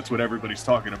because that's what everybody's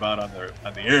talking about on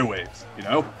the airwaves,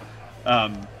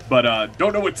 but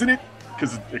don't know what's in it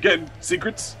because, again,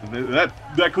 secrets. And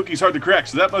that cookie's hard to crack,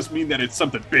 so that must mean that it's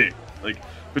something big, like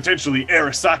potentially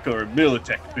Arasaka or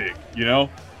Militech big,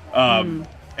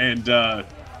 And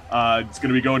it's going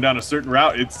to be going down a certain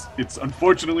route. It's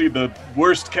unfortunately the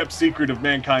worst kept secret of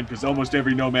mankind because almost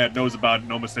every nomad knows about it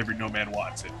and almost every nomad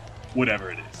wants it,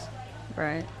 whatever it is.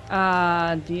 Right.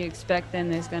 Do you expect then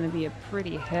there's going to be a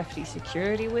pretty hefty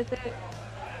security with it?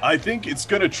 I think it's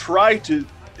going to try to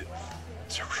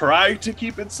try to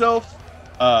keep itself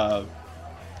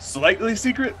slightly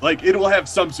secret. Like, it will have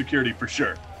some security for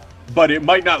sure, but it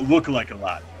might not look like a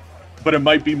lot, but it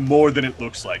might be more than it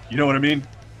looks like. You know what I mean?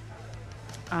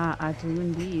 I do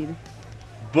indeed.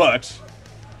 But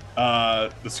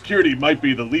the security might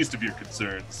be the least of your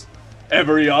concerns.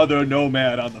 Every other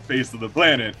nomad on the face of the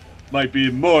planet might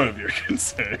be more of your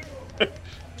concern.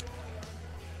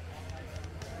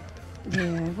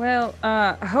 Yeah, well,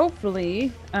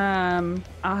 hopefully, I'll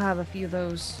have a few of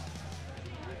those.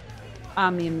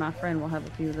 Me and my friend will have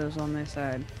a few of those on their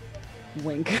side.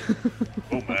 Wink.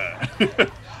 Oh man,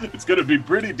 it's gonna be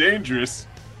pretty dangerous.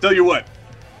 Tell you what,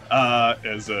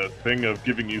 as a thing of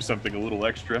giving you something a little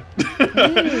extra.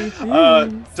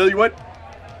 Tell you what,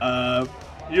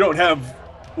 you don't have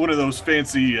one of those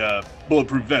fancy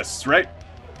bulletproof vests, right?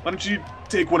 Why don't you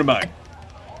take one of mine?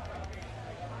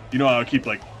 You know how I keep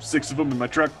like 6 of them in my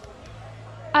truck?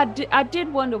 I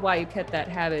did wonder why you kept that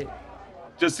habit.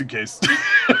 Just in case.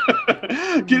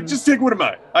 Just take one of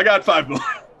mine. I got 5 more.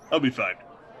 I'll be fine.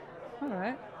 All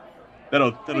right.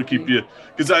 That'll keep you.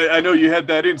 Because I know you had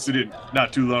that incident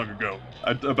not too long ago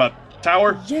about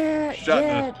tower. Yeah.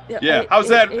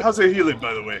 How's it healing,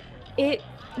 by the way?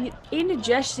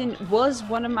 Indigestion was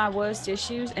one of my worst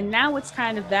issues, and now it's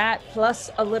kind of that plus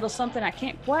a little something I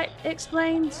can't quite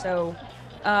explain. So,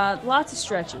 lots of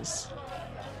stretches.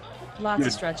 Lots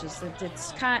of stretches.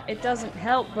 It doesn't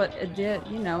help, but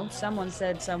someone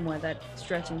said somewhere that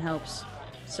stretching helps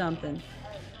something.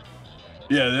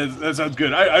 Yeah, that sounds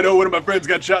good. I know one of my friends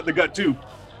got shot in the gut too.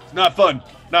 It's not fun.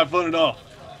 Not fun at all.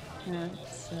 Yeah,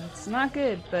 it's not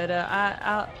good, but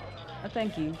I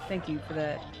thank you for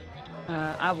that.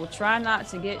 I will try not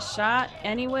to get shot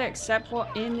anywhere except for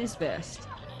in this vest.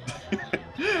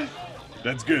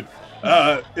 That's good.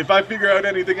 If I figure out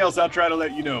anything else, I'll try to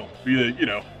let you know via,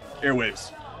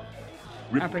 airwaves.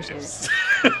 I appreciate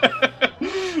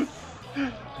it.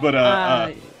 But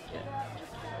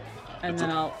and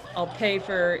then I'll pay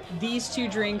for these 2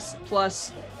 drinks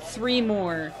plus 3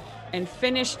 more and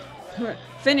finish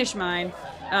mine.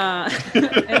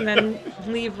 And then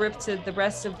leave Rip to the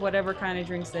rest of whatever kind of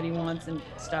drinks that he wants and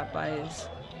stop by his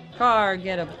car,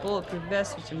 get a bulletproof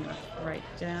vest, which I'm going to write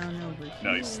down over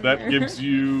here. Nice. That gives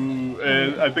you,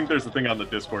 I think there's a thing on the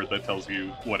Discord that tells you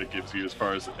what it gives you as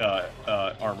far as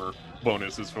armor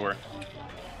bonuses for.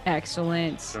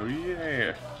 Excellent. So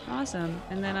yeah. Awesome.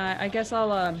 And then I guess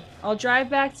I'll drive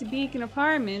back to Beacon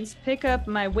Apartments, pick up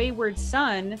my wayward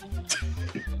son.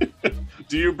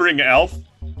 Do you bring Alf?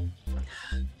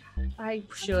 I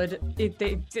should.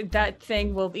 That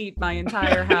thing will eat my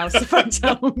entire house if I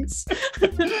don't.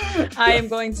 I am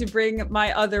going to bring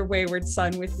my other wayward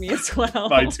son with me as well.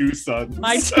 My 2 sons.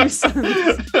 My 2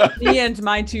 sons. Me and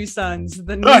my 2 sons.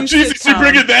 The new oh, Jesus, you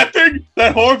bringing that thing?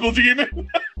 That horrible demon?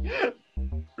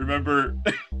 Remember?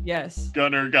 Yes.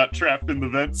 Gunner got trapped in the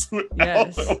vents with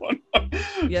Yes. Alf at one point.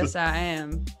 Yes, I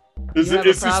am. Is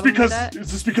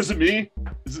this because of me?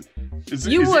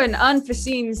 You were an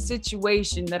unforeseen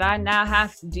situation that I now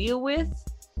have to deal with.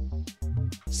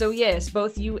 So yes,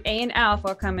 both you and Alf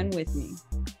are coming with me.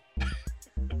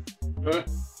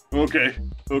 Okay.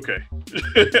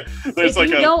 If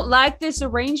you don't like this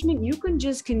arrangement, you can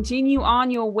just continue on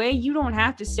your way. You don't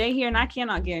have to stay here, and I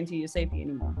cannot guarantee your safety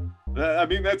anymore. I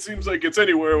mean, that seems like it's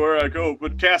anywhere where I go,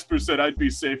 but Casper said I'd be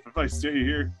safe if I stay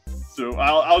here. So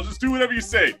I'll just do whatever you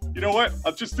say. You know what?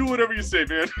 I'll just do whatever you say,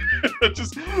 man.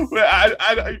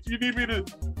 If you need me to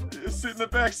sit in the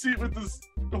back seat with this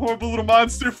horrible little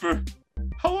monster for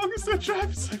how long is that drive?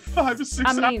 It's like 5 or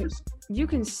 6 hours. You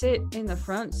can sit in the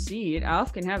front seat.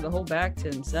 Alf can have the whole back to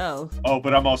himself. Oh,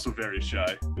 but I'm also very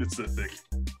shy. It's the thing.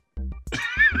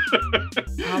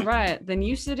 All right, then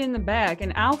you sit in the back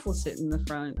and Alf will sit in the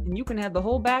front and you can have the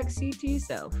whole back seat to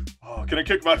yourself. Oh, can I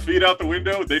kick my feet out the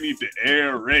window? They need to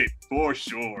aerate for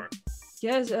sure.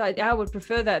 Yes, I would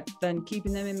prefer that than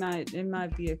keeping them in my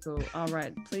vehicle. All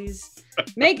right, please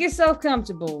make yourself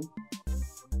comfortable.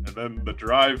 And then the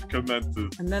drive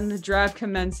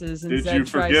commences. And Did you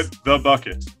forget the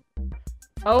bucket?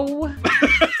 Oh.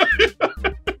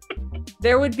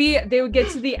 They would get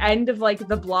to the end of like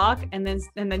the block and then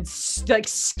like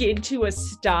skid to a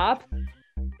stop.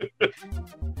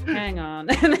 Hang on.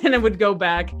 And then it would go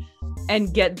back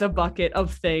and get the bucket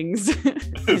of things.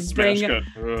 Smash cut.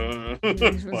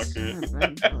 Bucket.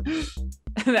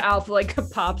 And the Alpha like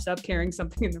pops up carrying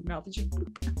something in their mouth.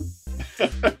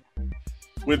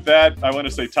 With that, I want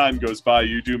to say time goes by.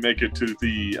 You do make it to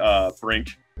the Brink.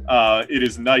 It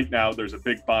is night now. There's a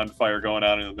big bonfire going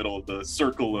on in the middle of the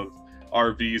circle of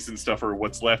RVs and stuff, or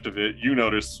what's left of it. You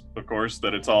notice, of course,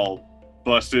 that it's all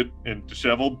busted and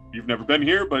disheveled. You've never been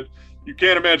here, but you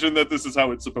can't imagine that this is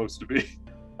how it's supposed to be.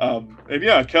 And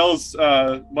yeah, Kells,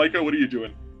 Micah, what are you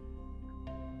doing?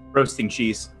 Roasting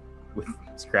cheese with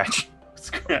Scratch.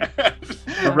 We're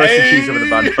roasting cheese over the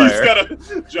bonfire. He's got a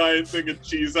giant thing of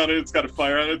cheese on it. It's got a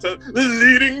fire on it. The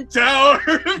leaning tower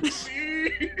of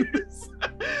cheese.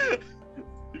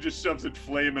 He just shoves it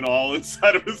flame and all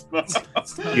inside of his mouth.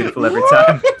 It's beautiful every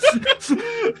time.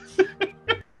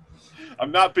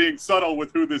 I'm not being subtle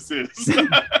with who this is.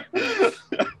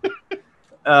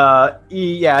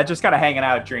 Yeah, just kind of hanging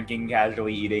out, drinking,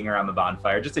 casually eating around the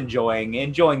bonfire, just enjoying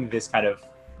this kind of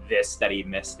this that he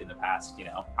missed in the past,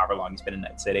 however long he's been in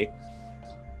Night City.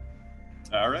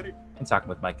 Alrighty. And talking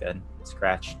with Micah and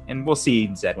Scratch. And we'll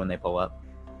see Zed when they pull up.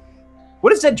 What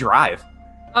does Zed drive?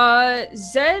 I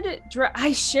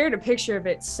shared a picture of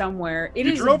it somewhere.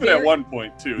 You drove it at one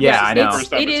point too. Yeah, I know.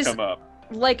 First time it's come up.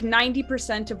 Like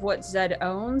 90% of what Zed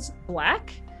owns,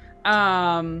 black.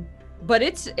 But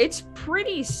it's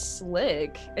pretty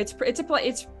slick. It's pretty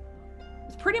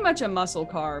much a muscle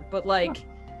car, but like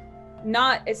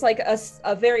not. It's like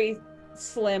a very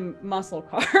slim muscle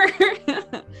car.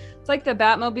 It's like the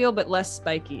Batmobile, but less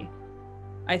spiky,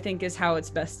 I think is how it's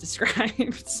best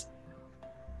described.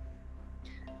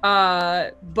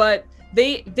 But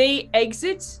they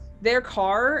exit their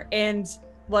car and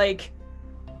like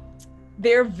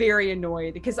they're very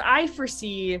annoyed because I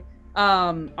foresee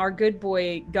our good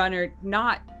boy Gunnar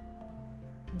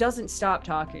doesn't stop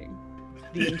talking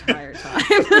the entire time.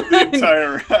 The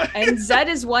entire ride. And Zed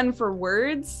is one for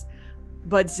words,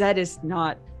 but Zed is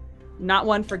not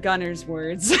one for Gunnar's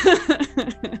words.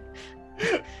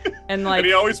 And like, and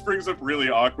he always brings up really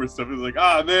awkward stuff. He's like,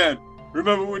 man,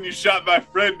 remember when you shot my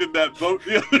friend in that boat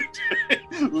the other day?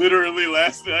 Literally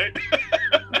last night.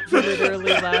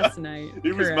 Literally last night.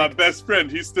 He was my best friend.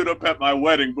 He stood up at my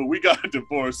wedding, but we got a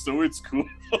divorce, so it's cool.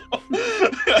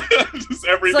 Just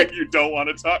everything like, you don't want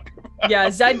to talk about.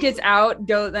 Yeah, Zed gets out,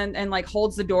 and like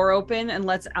holds the door open and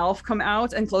lets Alf come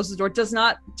out and closes the door. It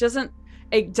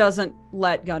doesn't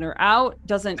let Gunnar out.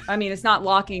 It's not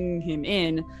locking him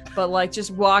in, but like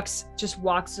just walks,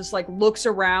 like looks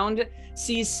around,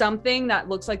 sees something that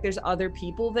looks like there's other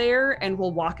people there, and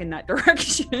will walk in that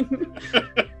direction.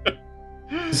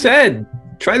 Zed,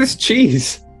 try this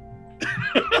cheese.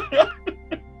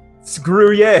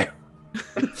 Screw yeah.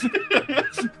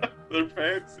 They're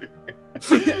fancy.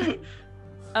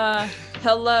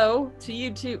 Hello to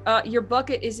you too. Your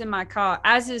bucket is in my car,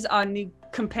 as is our new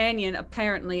companion,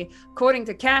 apparently. According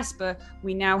to Casper,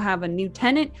 we now have a new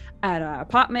tenant at our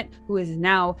apartment who is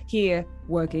now here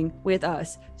working with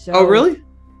us. So, oh, really?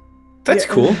 That's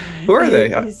cool. Who are they?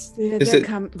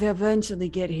 They'll eventually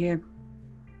get here.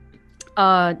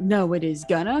 No, it is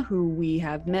Gunnar, who we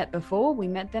have met before. We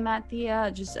met them at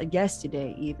the just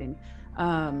yesterday even.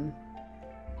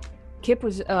 Kip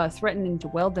was threatening to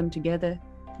weld them together.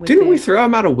 Didn't we throw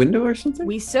them out a window or something?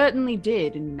 We certainly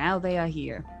did, and now they are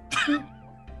here.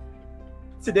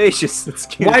 Sedacious.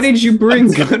 Why did you bring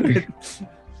Gunnar?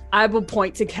 I will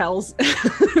point to Kells.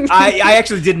 I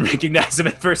actually didn't recognize him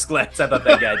at first glance. I thought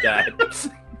that guy died.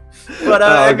 But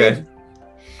okay.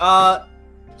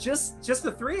 Just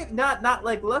the three, not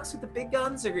like Lux with the big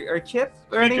guns or Kip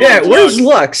or anything. Yeah, where's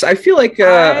Lux? I feel like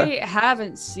I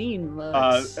haven't seen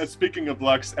Lux. Speaking of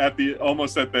Lux,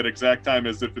 almost at that exact time,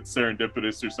 as if it's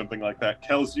serendipitous or something like that.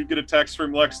 Kells, you get a text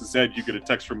from Lux. Zed, you get a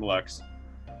text from Lux.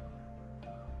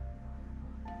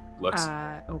 Lux.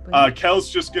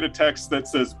 Kells just get a text that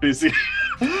says busy,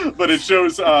 but it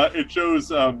shows like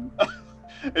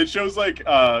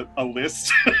a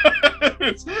list,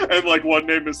 and like one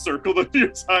name is circled a few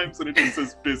times, and it just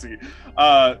says busy.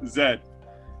 Zed,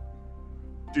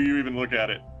 do you even look at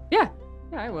it? Yeah,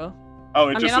 I will. Oh,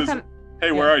 it just says,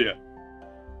 "Hey, where are you?"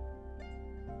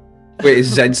 Wait, is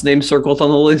Zed's name circled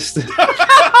on the list?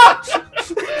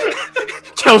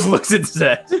 Kells looks at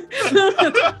Zed.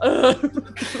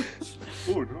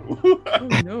 Oh no! Oh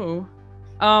no!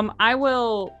 I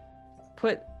will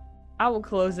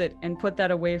close it and put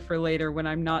that away for later when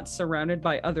I'm not surrounded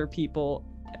by other people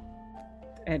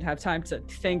and have time to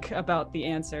think about the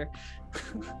answer.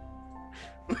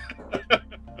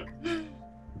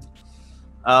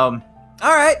 All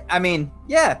right. I mean,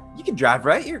 yeah, you can drive,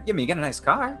 right? You got a nice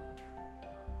car.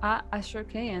 I sure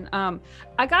can. I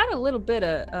got a little bit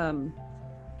of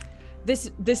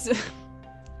this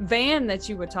van that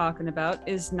you were talking about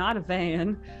is not a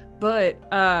van, but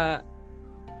I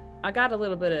got a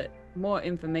little bit of more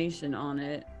information on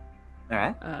it. All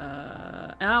right.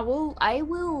 And I will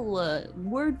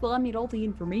word vomit all the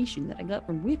information that I got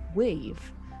from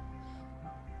Wave.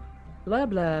 Blah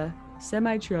blah.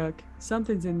 Semi-truck.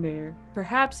 Something's in there.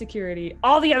 Perhaps security.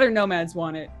 All the other nomads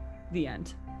want it. The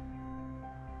end.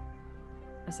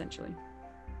 essentially.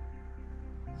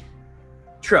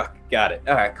 Truck. Got it.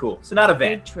 All right, cool. So not a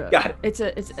van. Big truck. Got it.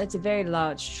 It's a very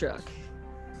large truck.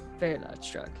 Very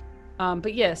large truck.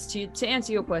 But yes, to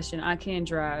answer your question, I can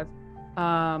drive.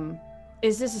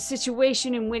 Is this a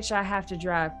situation in which I have to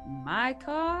drive my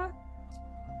car?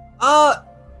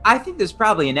 I think there's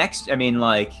probably an extra. I mean,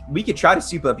 like, we could try to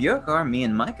soup up your car, me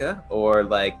and Micah, or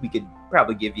like we could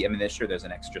probably give you. I mean, there's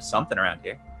an extra something around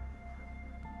here.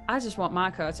 I just want my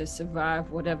car to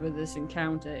survive whatever this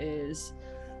encounter is.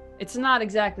 It's not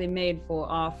exactly made for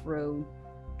off-road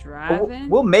driving.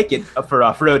 We'll make it for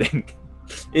off-roading.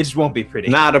 It just won't be pretty.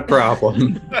 Not a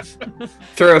problem.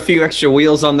 Throw a few extra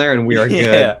wheels on there and we are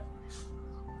good.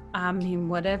 I mean,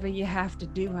 whatever you have to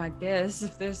do, I guess,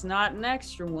 if there's not an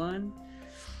extra one.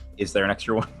 Is there an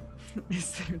extra one?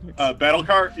 Battle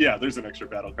car? Yeah, there's an extra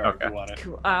battle car if you want it.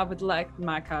 Cool. I would like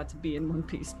my car to be in one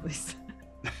piece, please.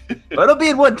 But it'll be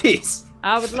in one piece.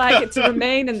 I would like it to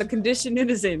remain in the condition it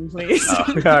is in, please. Oh,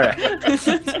 all right.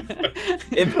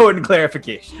 Important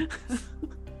clarification.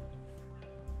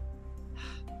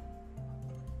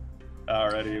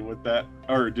 Alrighty, with that,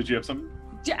 or did you have something?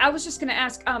 I was just gonna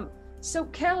ask. So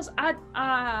Kells, I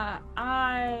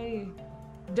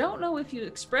don't know if you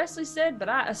expressly said, but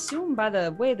I assume by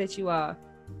the way that you are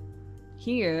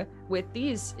here with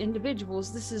these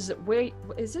individuals, this is where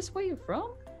you're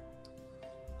from?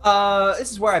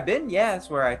 This is where I've been. Yeah, it's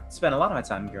where I spent a lot of my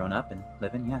time growing up and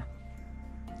living. Yeah.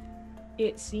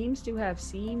 It seems to have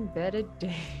seen better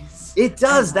days. It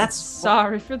does. And That's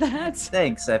sorry for that.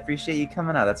 Thanks. I appreciate you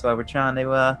coming out. That's why we're trying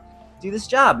to do this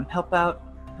job and help out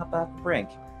the Brink.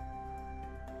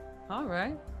 All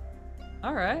right.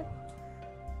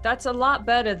 That's a lot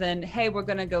better than, hey, we're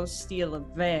gonna go steal a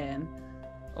van,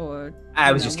 or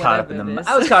I was just caught up in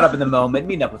the moment,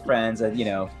 meeting up with friends. I,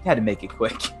 had to make it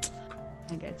quick.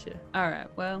 I get you. All right.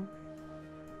 Well.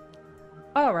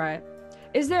 All right.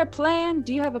 Is there a plan?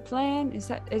 Do you have a plan? Is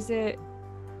there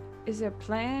a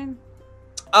plan?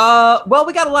 Well,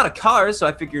 we got a lot of cars, so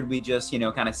I figured we just,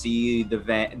 kind of see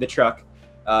the truck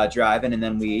driving, and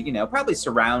then we, probably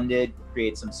surround it,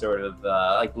 create some sort of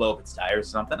like blow up its tires or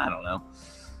something. I don't know.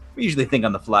 We usually think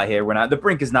on the fly here. The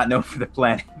Brink is not known for the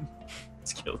planning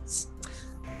skills.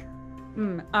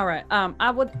 All right.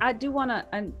 I do want to,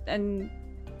 and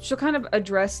she'll kind of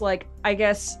address, like, I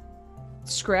guess,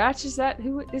 Scratch. Is that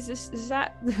who is this? Is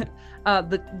that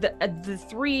the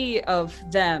three of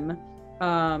them?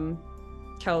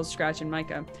 Kells, Scratch, and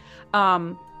Micah.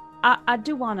 I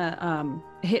do want to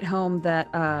hit home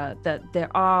that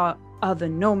there are other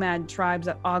nomad tribes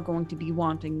that are going to be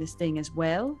wanting this thing as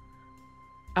well.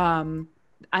 And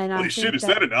holy shit! Is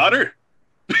that an otter?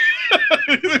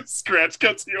 Scratch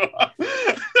cuts you off.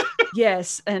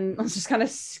 Yes, and I'll just kind of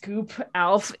scoop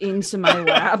Alf into my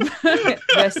lap.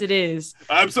 Yes, it is.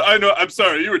 I'm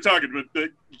sorry. You were talking,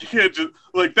 but you can't just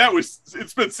like that was.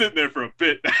 It's been sitting there for a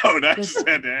bit now, and I just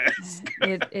had to ask.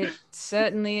 It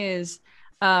certainly is.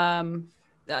 In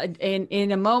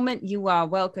a moment, you are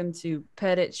welcome to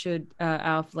pet it. Should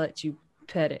Alf let you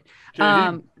pet it?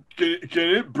 Can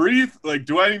it breathe? Like,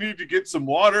 do I need to get some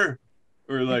water,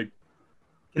 or like?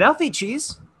 Can Alf eat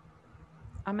cheese?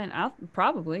 I mean, Alf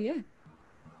probably, yeah.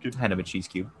 Hand him a cheese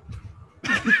cube.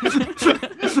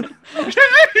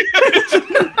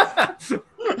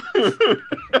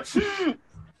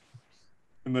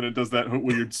 And then it does that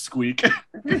weird squeak.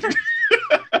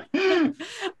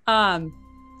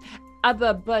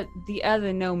 But the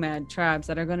other nomad tribes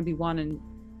that are going to be wanting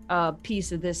a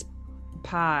piece of this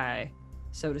pie,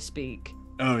 so to speak.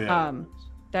 Oh yeah.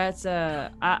 That's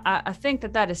I think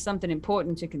that is something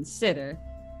important to consider.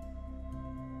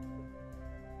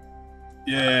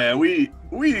 Yeah, we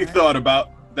thought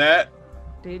about that.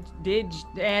 Did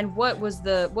and what was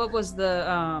the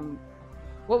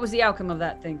outcome of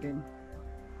that thinking?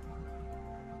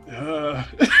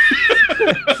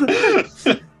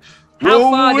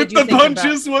 Roll with the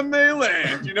punches when they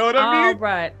land. You know what I mean?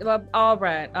 All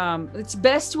right. It's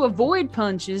best to avoid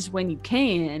punches when you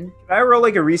can. Can I roll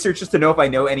like a research just to know if I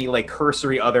know any like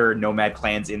cursory other nomad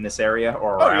clans in this area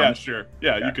or around? Oh yeah, sure.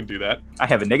 Yeah, you can do that. I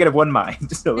have a -1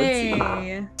 mind, so let's see.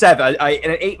 7.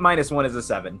 An 8 minus 1 is a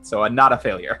 7, so not a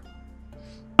failure.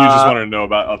 You just want to know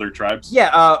about other tribes?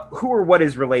 Yeah. Who or what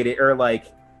is related, or like,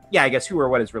 yeah, I guess who or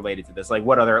what is related to this? Like,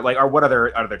 what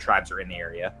other tribes are in the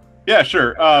area? Yeah,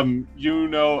 sure.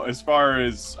 As far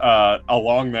as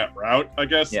along that route, I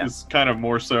guess, is kind of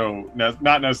more so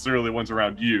not necessarily the ones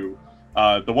around you.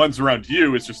 The ones around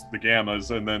you is just the Gammas,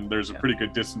 and then there's a pretty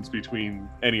good distance between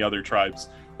any other tribes.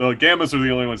 The Gammas are the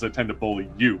only ones that tend to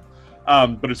bully you.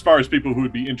 But as far as people who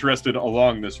would be interested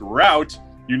along this route,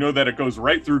 you know that it goes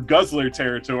right through Guzzler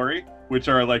territory, which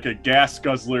are like a gas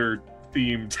guzzler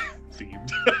themed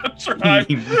tribe,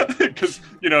 because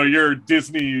you know you're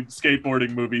Disney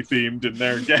skateboarding movie themed in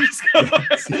their gas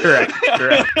guzzlers.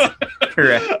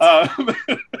 Correct.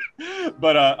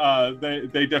 But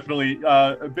they definitely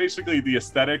basically the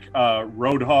aesthetic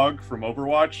Roadhog from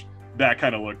Overwatch, that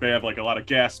kind of look. They have like a lot of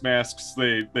gas masks.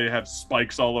 They have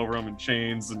spikes all over them and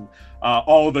chains, and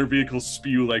all of their vehicles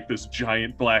spew like this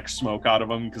giant black smoke out of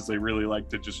them because they really like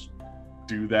to just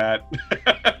do that.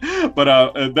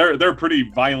 But they're a pretty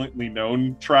violently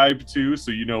known tribe too,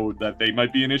 so you know that they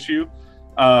might be an issue.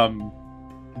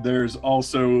 There's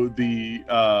also the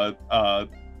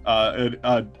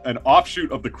an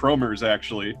offshoot of the Chromers,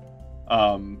 actually.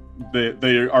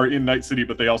 They are in Night City,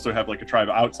 but they also have like a tribe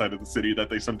outside of the city that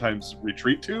they sometimes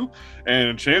retreat to,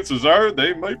 and chances are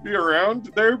they might be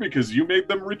around there because you made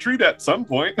them retreat at some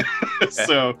point.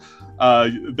 So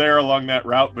they're along that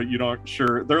route, but you aren't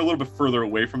sure. They're a little bit further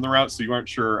away from the route, so you aren't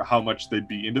sure how much they'd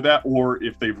be into that, or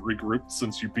if they've regrouped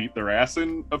since you beat their ass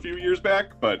in a few years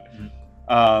back. But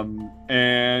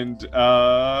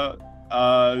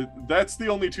that's the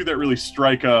only two that really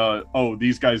strike oh,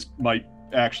 these guys might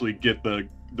actually get the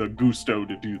gusto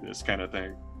to do this kind of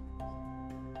thing.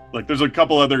 Like there's a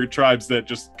couple other tribes that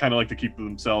just kind of like to keep to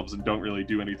themselves and don't really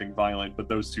do anything violent, but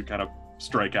those two kind of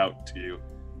strike out to you.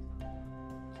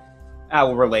 I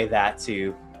will relay that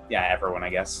to everyone, I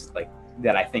guess, like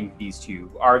that. I think these two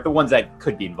are the ones that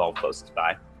could be involved closest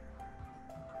by.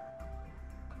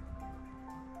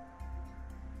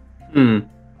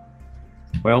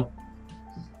 Well,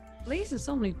 At least it's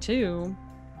only 2.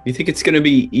 you think it's going to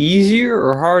be easier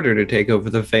or harder to take over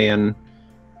the van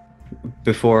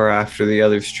before or after the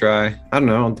others try? I don't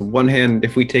know. On the one hand,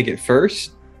 if we take it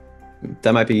first,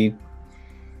 that might be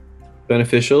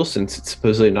beneficial since it's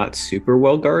supposedly not super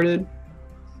well guarded.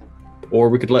 Or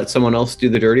we could let someone else do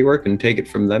the dirty work and take it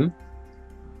from them.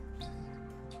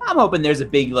 I'm hoping there's a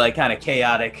big, like, kind of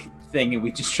chaotic thing and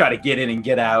we just try to get in and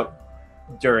get out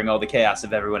during all the chaos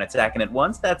of everyone attacking at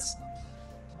once. That's...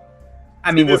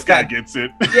 I mean, this guy gets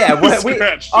it. Yeah,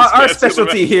 our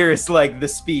specialty here is like the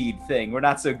speed thing. We're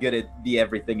not so good at the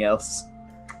everything else.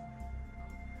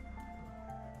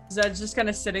 Zed's just kind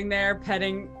of sitting there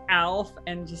petting Alf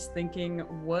and just thinking,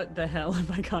 what the hell have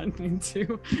I gotten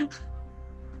into?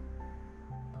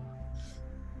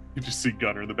 You just see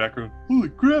Gunner in the background. Holy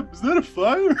crap, is that a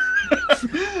fire?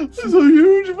 That's a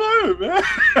huge fire, man.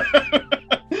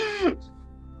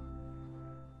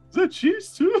 Is that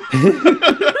cheese too?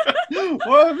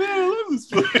 Oh man, I love this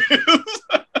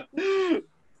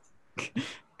place.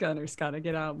 Gunner's gotta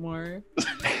get out more.